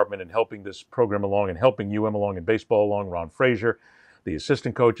marketing department and helping this program along and helping UM along and baseball along. Ron Fraser, the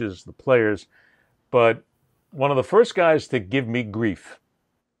assistant coaches, the players, but one of the first guys to give me grief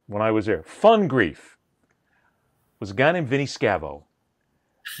when I was there, fun grief, was a guy named Vinny Scavo.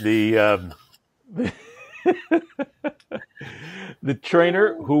 The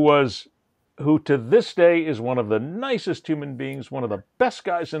trainer who to this day is one of the nicest human beings, one of the best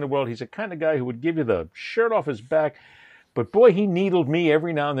guys in the world. He's the kind of guy who would give you the shirt off his back, but boy, he needled me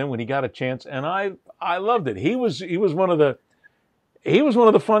every now and then when he got a chance, and I loved it. He was one of the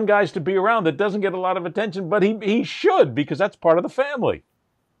fun guys to be around that doesn't get a lot of attention, but he should, because that's part of the family.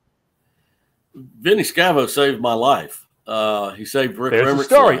 Vinny Scavo saved my life. He saved Rick Remmert's the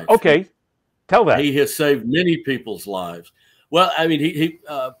story. life. Okay, tell that. He has saved many people's lives. Well, I mean,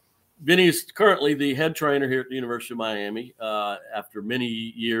 Vinny is currently the head trainer here at the University of Miami. After many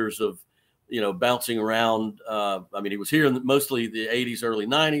years of, bouncing around. I mean, he was here in mostly the 80s, early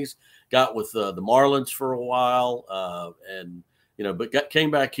 90s. Got with the Marlins for a while, but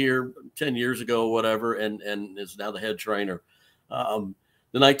came back here 10 years ago or whatever, and is now the head trainer.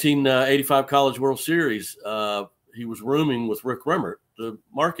 The 1985 College World Series. He was rooming with Rick Remmert, the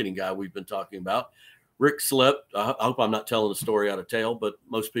marketing guy we've been talking about. Rick slipped. I hope I'm not telling the story out of tail, but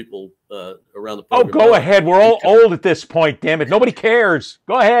most people around the program. Oh, go ahead. We're all old at this point, damn it. Nobody cares.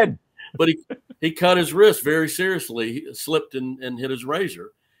 Go ahead. But he cut his wrist very seriously. He slipped and hit his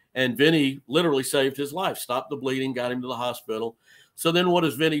razor. And Vinny literally saved his life, stopped the bleeding, got him to the hospital. So then what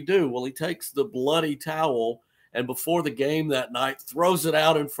does Vinny do? Well, he takes the bloody towel and before the game that night, throws it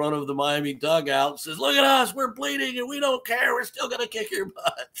out in front of the Miami dugout and says, look at us, we're bleeding and we don't care. We're still going to kick your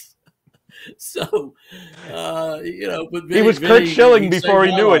butts. So, but Vinny, he was Kurt Schilling before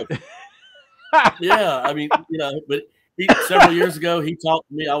he knew it. Yeah, I mean, but several years ago, he talked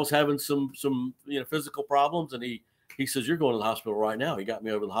to me. I was having some physical problems, and he says, you're going to the hospital right now. He got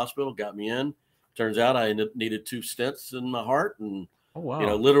me over to the hospital, got me in. Turns out I needed 2 stents in my heart, and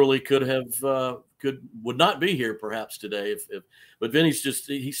literally would not be here perhaps today but Vinny's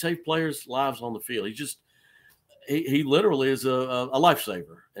he saved players' lives on the field. He literally is a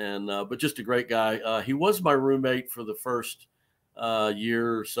lifesaver, and but just a great guy. He was my roommate for the first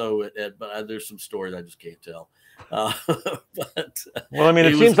year or so but there's some stories I just can't tell. But well, I mean,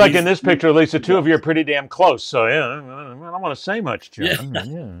 it seems like in this picture, at least the two of you are pretty damn close. So yeah, I don't want to say much, John.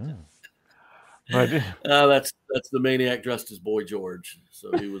 Yeah. But, that's the Maniac dressed as Boy George.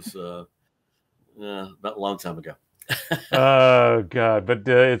 So he was about a long time ago. Oh God! But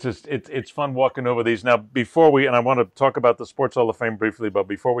it's fun walking over these now. Before and I want to talk about the Sports Hall of Fame briefly, but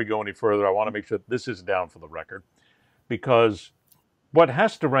before we go any further, I want to make sure this is down for the record, because what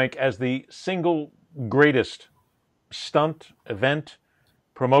has to rank as the single greatest stunt, event,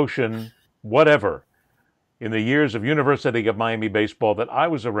 promotion, whatever, in the years of University of Miami baseball that I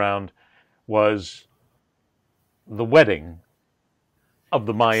was around was the wedding of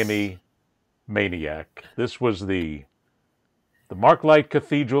the Miami Maniac. This was the Marklight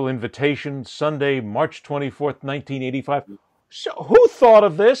Cathedral invitation, Sunday, March 24th, 1985. So who thought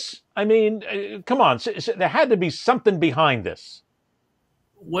of this? I mean, come on. There had to be something behind this.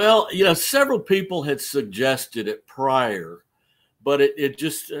 Well, several people had suggested it prior, but it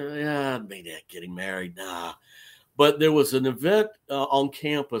just, Maniac getting married, nah. But there was an event on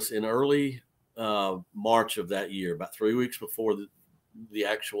campus in early March of that year, about 3 weeks before the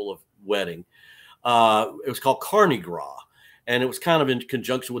actual wedding. It was called Carnegie Gras, and it was kind of in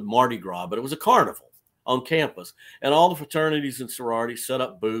conjunction with Mardi Gras, but it was a carnival on campus. And all the fraternities and sororities set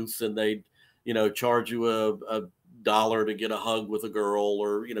up booths, and they'd, charge you a $1 to get a hug with a girl,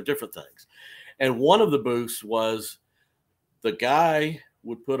 or, different things. And one of the booths was the guy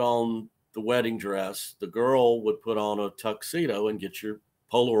would put on the wedding dress, the girl would put on a tuxedo and get your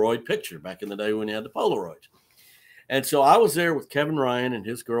Polaroid picture back in the day when you had the Polaroids. And so I was there with Kevin Ryan and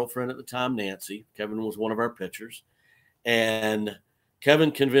his girlfriend at the time, Nancy. Kevin was one of our pitchers. And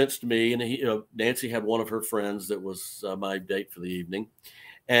Kevin convinced me, and Nancy had one of her friends that was my date for the evening.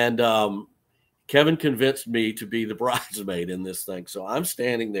 And Kevin convinced me to be the bridesmaid in this thing. So I'm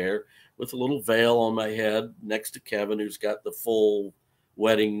standing there with a little veil on my head next to Kevin, who's got the full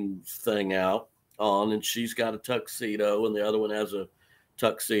wedding thing out on, and she's got a tuxedo, and the other one has a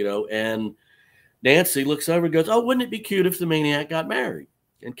tuxedo. And Nancy looks over and goes, "Oh, wouldn't it be cute if the Maniac got married?"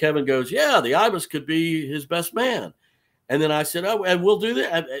 And Kevin goes, "Yeah, the Ibis could be his best man." And then I said, "Oh, and we'll do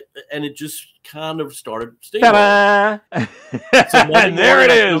that." And it just kind of started steamrolling. And there it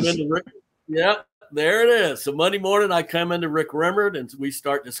is. Yeah, there it is. So Monday morning, I come into Rick Remmert, and we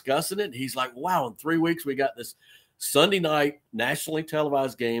start discussing it. He's like, "Wow, in 3 weeks, we got this Sunday night nationally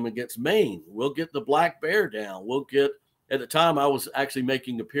televised game against Maine. We'll get the Black Bear down. We'll get," at the time, I was actually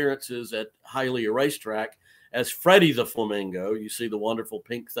making appearances at Hialeah Racetrack as Freddie the Flamingo. You see the wonderful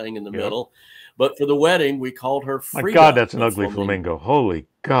pink thing in the middle. But for the wedding, we called her Frida. My God, that's an ugly flamingo. Holy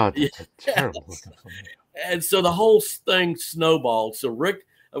God, that's a terrible looking flamingo. And so the whole thing snowballed. So Rick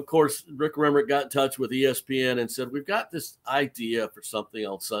Remmert got in touch with ESPN and said, "We've got this idea for something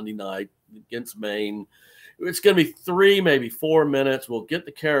on Sunday night against Maine. It's going to be 3, maybe 4 minutes. We'll get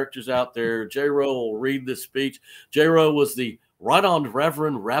the characters out there. J-Ro will read this speech." J-Ro was the Right On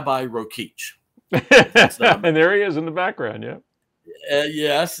Reverend Rabbi Rokeach. And there he is in the background, yeah.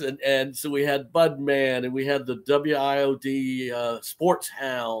 Yes, and so we had Budman, and we had the WIOD Sports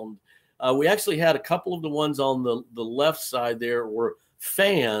Hound. We actually had a couple of the ones on the left side there were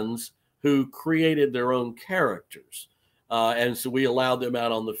fans who created their own characters. And so we allowed them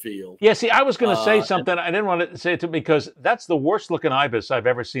out on the field. Yeah, see, I was going to say something. I didn't want to say it because that's the worst looking ibis I've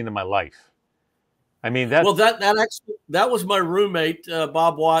ever seen in my life. I mean, that was my roommate,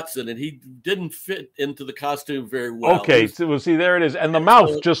 Bob Watson, and he didn't fit into the costume very well. Okay, so see, there it is. And the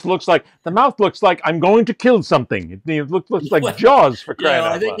mouth just looks like, I'm going to kill something. It looks like Jaws, for crying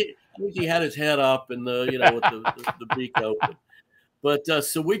out loud. I think he had his head up and with the beak open. But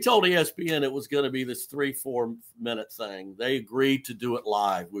so we told ESPN it was going to be this 3-4 minute thing. They agreed to do it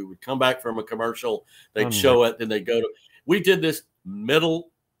live. We would come back from a commercial, they'd show it, then they'd go to. We did this middle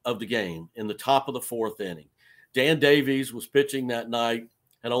of the game in the top of the 4th inning. Dan Davies was pitching that night,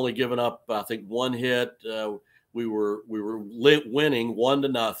 had only given up, I think, 1 hit. We were winning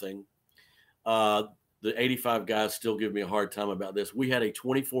 1-0. The 85 guys still give me a hard time about this. We had a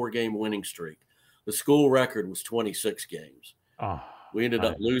 24-game winning streak. The school record was 26 games. Oh, we ended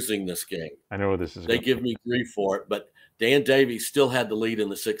up losing this game. I know where this is. They give me grief for it, but Dan Davies still had the lead in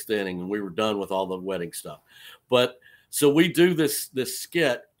the 6th inning, and we were done with all the wedding stuff. But so we do this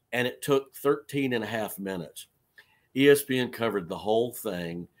skit, and it took 13 and a half minutes. ESPN covered the whole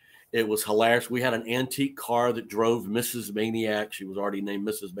thing. It was hilarious. We had an antique car that drove Mrs. Maniac. She was already named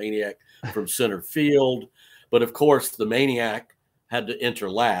Mrs. Maniac from center field. But, of course, the Maniac had to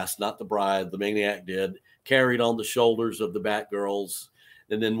enter last, not the bride. The Maniac did. Carried on the shoulders of the Batgirls.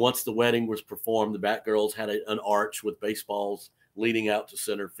 And then once the wedding was performed, the Batgirls had an arch with baseballs leading out to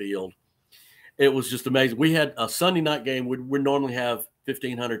center field. It was just amazing. We had a Sunday night game. We normally have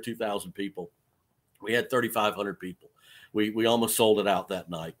 1,500, 2,000 people. We had 3,500 people. We almost sold it out that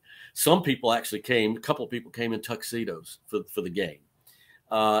night. Some people actually came. A couple of people came in tuxedos for the game.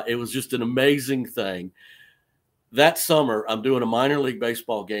 It was just an amazing thing. That summer, I'm doing a minor league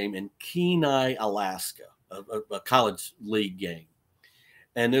baseball game in Kenai, Alaska, a college league game.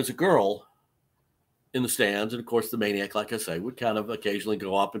 And there's a girl in the stands. And, of course, the Maniac, like I say, would kind of occasionally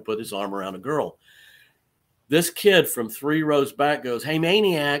go up and put his arm around a girl. This kid from 3 rows back goes, "Hey,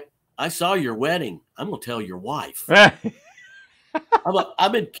 Maniac, I saw your wedding. I'm going to tell your wife."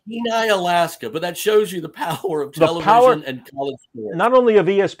 I'm in Kenai, Alaska, but that shows you the power of television and college sports. Not only of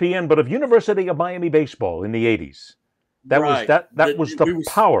ESPN, but of University of Miami baseball in the 80s. That was the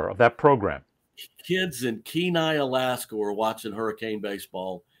power of that program. Kids in Kenai, Alaska were watching Hurricane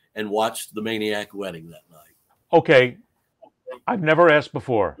baseball and watched the Maniac wedding that night. Okay, I've never asked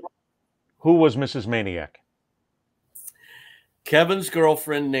before. Who was Mrs. Maniac? Kevin's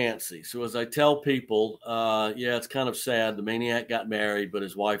girlfriend, Nancy. So as I tell people, yeah, it's kind of sad. The Maniac got married, but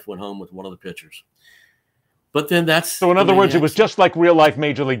his wife went home with one of the pitchers. But then that's... So in other words, it was just like real life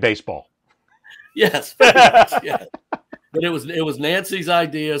Major League Baseball. Yes, pretty much, yeah. But it was Nancy's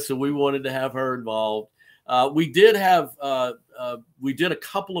idea, so we wanted to have her involved. We did a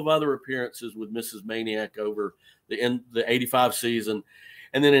couple of other appearances with Mrs. Maniac over the 85 season.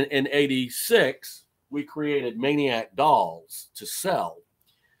 And then in 86, we created Maniac dolls to sell.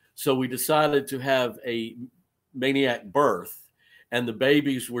 So we decided to have a Maniac birth, and the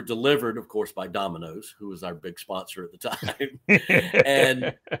babies were delivered, of course, by Domino's, who was our big sponsor at the time.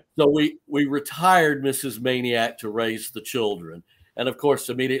 And so we retired Mrs. Maniac to raise the children. And of course,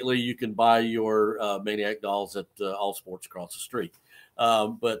 immediately you can buy your Maniac dolls at all sports across the street.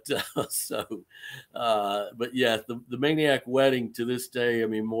 But yeah, the Maniac wedding to this day, I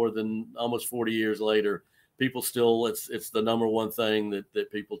mean, more than almost 40 years later, people still, it's the number one thing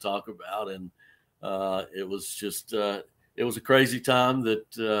that people talk about. And it was just, it was a crazy time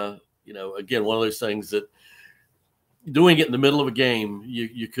that, you know, again, one of those things that doing it in the middle of a game,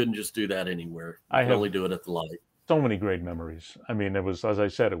 you couldn't just do that anywhere. You could only do it at the light. So many great memories. I mean, it was, as I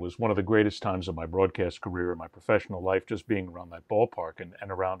said, it was one of the greatest times of my broadcast career, my professional life, just being around that ballpark and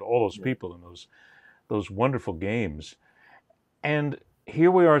around all those people in those wonderful games. And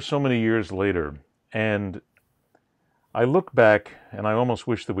here we are so many years later, and I look back and I almost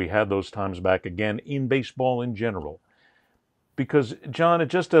wish that we had those times back again in baseball in general. Because, John, it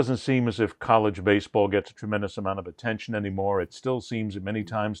just doesn't seem as if college baseball gets a tremendous amount of attention anymore. It still seems many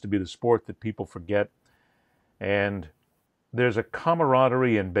times to be the sport that people forget. And there's a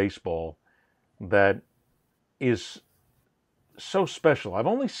camaraderie in baseball that is so special. I've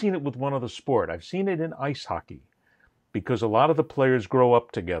only seen it with one other sport. I've seen it in ice hockey, because a lot of the players grow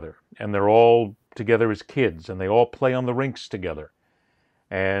up together and they're all together as kids and they all play on the rinks together.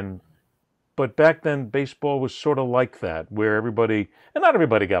 But back then, baseball was sort of like that, where everybody, and not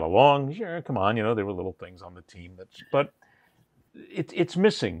everybody got along. Sure, come on, you know, there were little things on the team but it's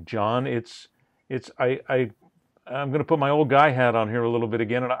missing, John. I'm going to put my old guy hat on here a little bit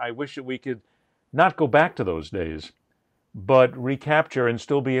again, and I wish that we could not go back to those days, but recapture and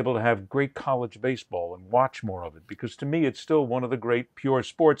still be able to have great college baseball and watch more of it, because to me it's still one of the great pure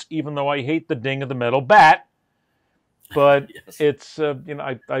sports, even though I hate the ding of the metal bat. But yes. It's you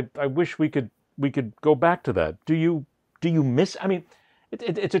know, I wish we could go back to that. Do you miss? I mean,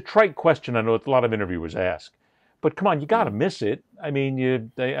 it's a trite question. I know a lot of interviewers ask, but come on, you got to miss it. I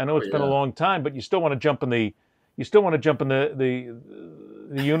mean, I know it's been a long time, but you still want to jump in the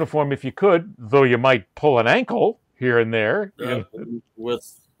uniform if you could, though you might pull an ankle here and there.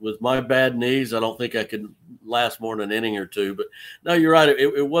 With my bad knees, I don't think I could last more than an inning or two. But no, you're right.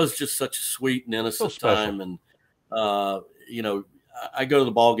 It was just such a sweet and innocent time, and you know, I go to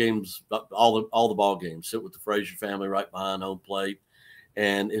the ball games, all the ball games, sit with the Fraser family right behind home plate,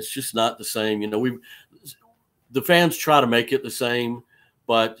 and it's just not the same. You know, the fans try to make it the same,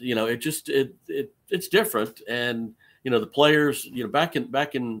 but you know, it's different. And you know, the players, you know, back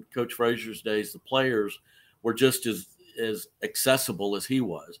in Coach Fraser's days, the players were just as accessible as he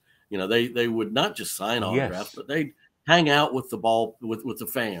was. You know, they would not just sign autographs, but they'd hang out with the ball with the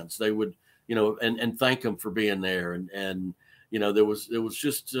fans. They would, you know, and thank them for being there. And you know, there was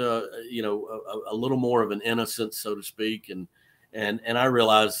just you know, a little more of an innocence, so to speak. And I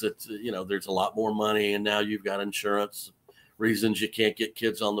realized that, you know, there's a lot more money, and now you've got insurance reasons you can't get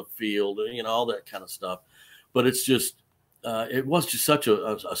kids on the field, you know, all that kind of stuff. But it's just, it was just such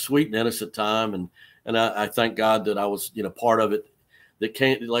a sweet and innocent time. And I thank God that I was, you know, part of it, that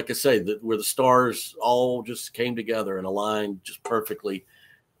came, like I say, where the stars all just came together and aligned just perfectly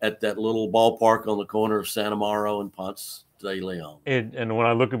at that little ballpark on the corner of Santa Maria and Ponce de Leon. And when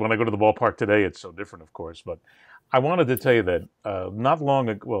I go to the ballpark today, it's so different, of course. But I wanted to tell you that not long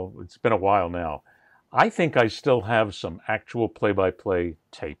ago, well, it's been a while now, I think I still have some actual play-by-play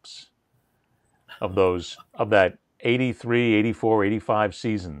tapes of that 83, 84, 85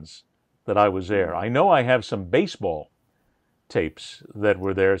 seasons that I was there. I know I have some baseball tapes that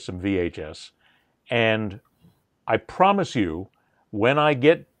were there, some VHS. And I promise you, when I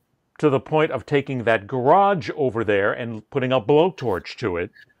get to the point of taking that garage over there and putting a blowtorch to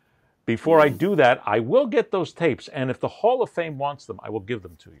it, before I do that, I will get those tapes. And if the Hall of Fame wants them, I will give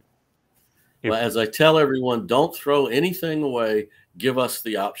them to you. Well, as I tell everyone, don't throw anything away. Give us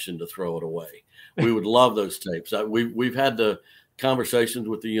the option to throw it away. We would love those tapes. We've had the conversations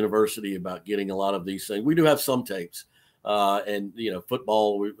with the university about getting a lot of these things. We do have some tapes, and you know,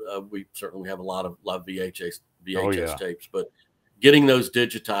 football. We certainly have a lot of VHS tapes, but getting those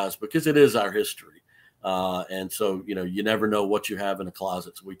digitized, because it is our history. And so, you never know what you have in a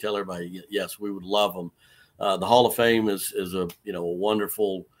closet. So we tell everybody, yes, we would love them. The Hall of Fame is a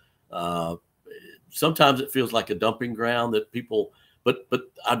wonderful. Sometimes it feels like a dumping ground that people, but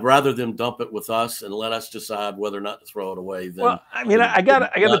I'd rather them dump it with us and let us decide whether or not to throw it away. Well, I mean, I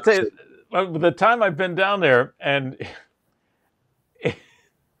got to tell you, the time I've been down there, and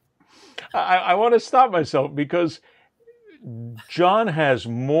I want to stop myself because John has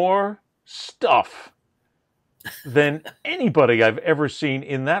more stuff than anybody I've ever seen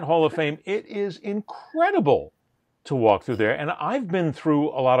in that Hall of Fame. It is incredible to walk through there. And I've been through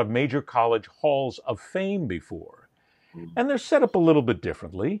a lot of major college halls of fame before. And they're set up a little bit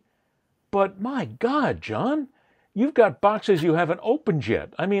differently. But my God, John, you've got boxes you haven't opened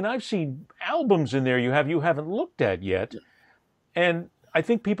yet. I mean, I've seen albums in there you haven't looked at yet. And I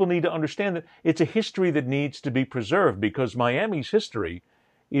think people need to understand that it's a history that needs to be preserved because Miami's history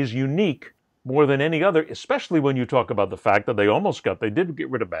is unique more than any other, especially when you talk about the fact that they did get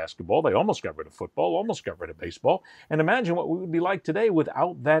rid of basketball, they almost got rid of football, almost got rid of baseball. And imagine what we would be like today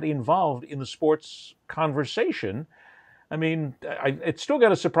without that involved in the sports conversation. I mean, it's still got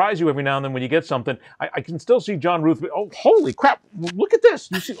to surprise you every now and then when you get something. I can still see John Routh. Oh, holy crap! Look at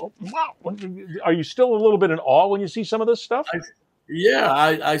this. You see? Oh, wow. Are you still a little bit in awe when you see some of this stuff?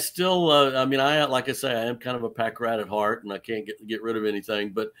 I still. Like I say, I am kind of a pack rat at heart, and I can't get rid of anything.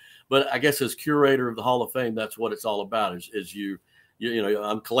 But I guess as curator of the Hall of Fame, that's what it's all about. Is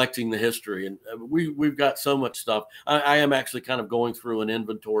I'm collecting the history, and we've got so much stuff. I am actually kind of going through an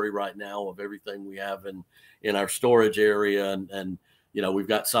inventory right now of everything we have in our storage area, and we've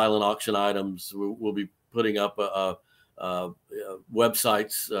got silent auction items. We'll be putting up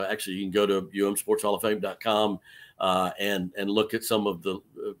websites. Actually, you can go to umsportshalloffame.com and look at some of the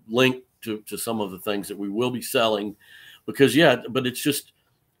link to some of the things that we will be selling, because but it's just.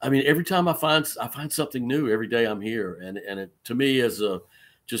 I mean, every time I find something new every day I'm here. And it, to me, as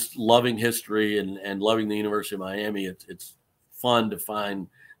just loving history and loving the University of Miami, it's fun to find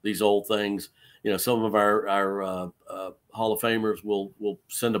these old things. Some of our Hall of Famers will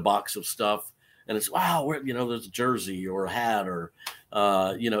send a box of stuff and it's, wow, there's a jersey or a hat or,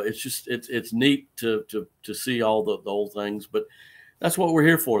 it's neat to see all the old things, but that's what we're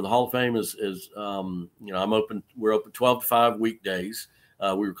here for. The Hall of Fame is we're open 12 to 5 weekdays.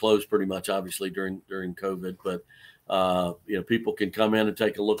 We were closed pretty much, obviously, during COVID, but people can come in and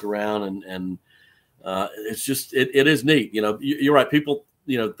take a look around, and it's just it is neat. You're right. People,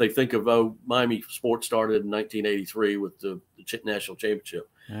 they think of Miami sports started in 1983 with the national championship.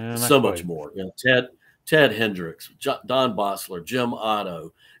 So much more. Ted Hendricks, Don Bossler, Jim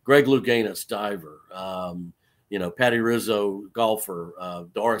Otto, Greg Louganis, diver. Patty Rizzo, golfer,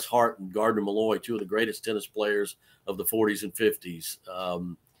 Doris Hart and Gardner Malloy, two of the greatest tennis players of the 40s and 50s.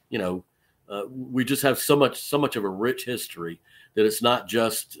 We just have so much of a rich history that it's not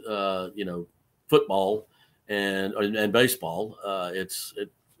just football and baseball. It's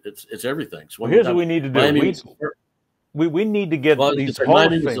everything. So here's what we need to do. We need to get these Hall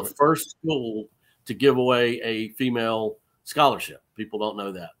of Famers. Miami was the first school to give away a female scholarship. People don't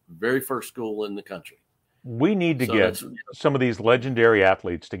know that. Very first school in the country. We need to get some of these legendary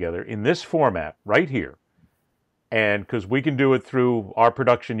athletes together in this format right here. And because we can do it through our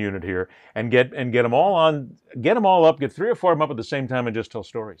production unit here and get them all up, get 3 or 4 of them up at the same time and just tell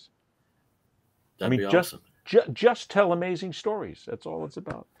stories. That'd be awesome. Just tell amazing stories. That's all it's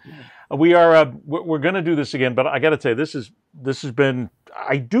about. Yeah. We're going to do this again, but I got to tell you, this has been,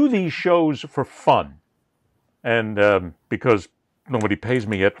 I do these shows for fun. And because nobody pays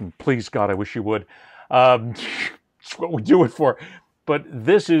me yet, and please God, I wish you would. It's what we do it for. But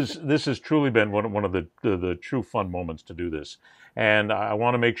this has truly been one of the true fun moments to do this. And I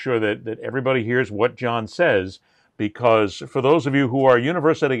want to make sure that everybody hears what John says, because for those of you who are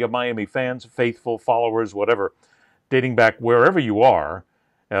University of Miami fans, faithful followers, whatever, dating back wherever you are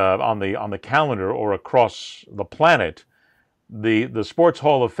on the calendar or across the planet, the Sports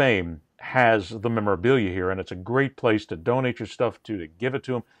Hall of Fame has the memorabilia here, and it's a great place to donate your stuff to give it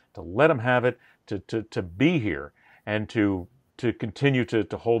to them, to let them have it, to be here, and to continue to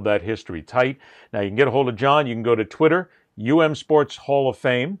hold that history tight. Now, you can get a hold of John. You can go to Twitter, Sports Hall of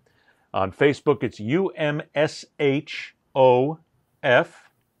Fame. On Facebook, it's UMSHOF.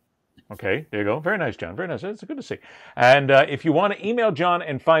 Okay, there you go. Very nice, John. Very nice. It's good to see. And if you want to email John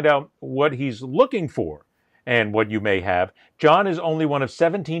and find out what he's looking for and what you may have, John is only one of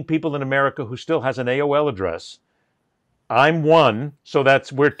 17 people in America who still has an AOL address. I'm one, so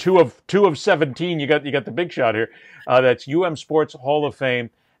we're two of 17. You got the big shot here. That's Sports Hall of Fame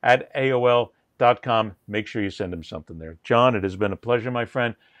at AOL.com. Make sure you send him something there. John, it has been a pleasure, my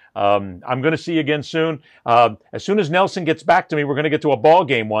friend. I'm going to see you again soon. As soon as Nelson gets back to me, we're going to get to a ball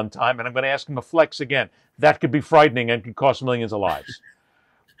game one time, and I'm going to ask him to flex again. That could be frightening and could cost millions of lives.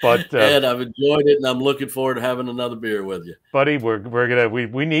 But Ed, I've enjoyed it, and I'm looking forward to having another beer with you, buddy.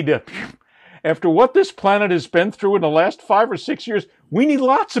 We need to. After what this planet has been through in the last 5 or 6 years, we need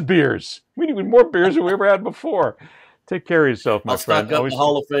lots of beers. We need more beers than we ever had before. Take care of yourself, my friend. I'll stock up the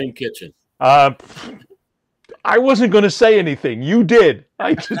Hall of Fame kitchen. I wasn't going to say anything. You did.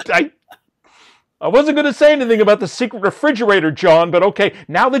 I wasn't going to say anything about the secret refrigerator, John, but okay,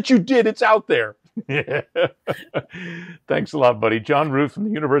 now that you did, it's out there. Thanks a lot, buddy. John Routh from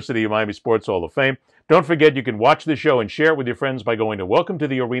the University of Miami Sports Hall of Fame. Don't forget, you can watch the show and share it with your friends by going to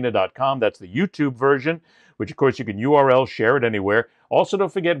welcometothearena.com. That's the YouTube version, which, of course, you can URL, share it anywhere. Also,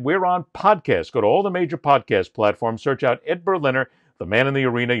 don't forget, we're on podcasts. Go to all the major podcast platforms. Search out Ed Berliner, the man in the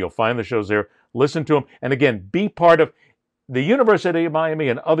arena. You'll find the shows there. Listen to them. And again, be part of the University of Miami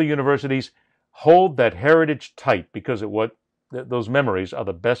and other universities. Hold that heritage tight because those memories are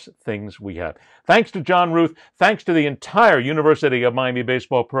the best things we have. Thanks to John Routh. Thanks to the entire University of Miami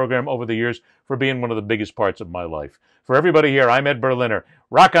baseball program over the years for being one of the biggest parts of my life. For everybody here, I'm Ed Berliner.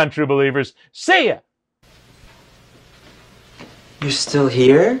 Rock on, true believers. See ya! You're still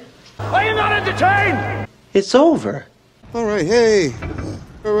here? Are you not entertained? It's over. All right, hey.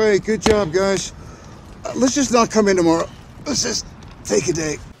 All right, good job, guys. Let's just not come in tomorrow. Let's just take a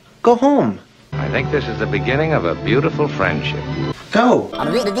day. Go home. I think this is the beginning of a beautiful friendship. Go.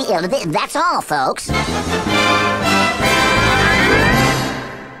 That's all, folks.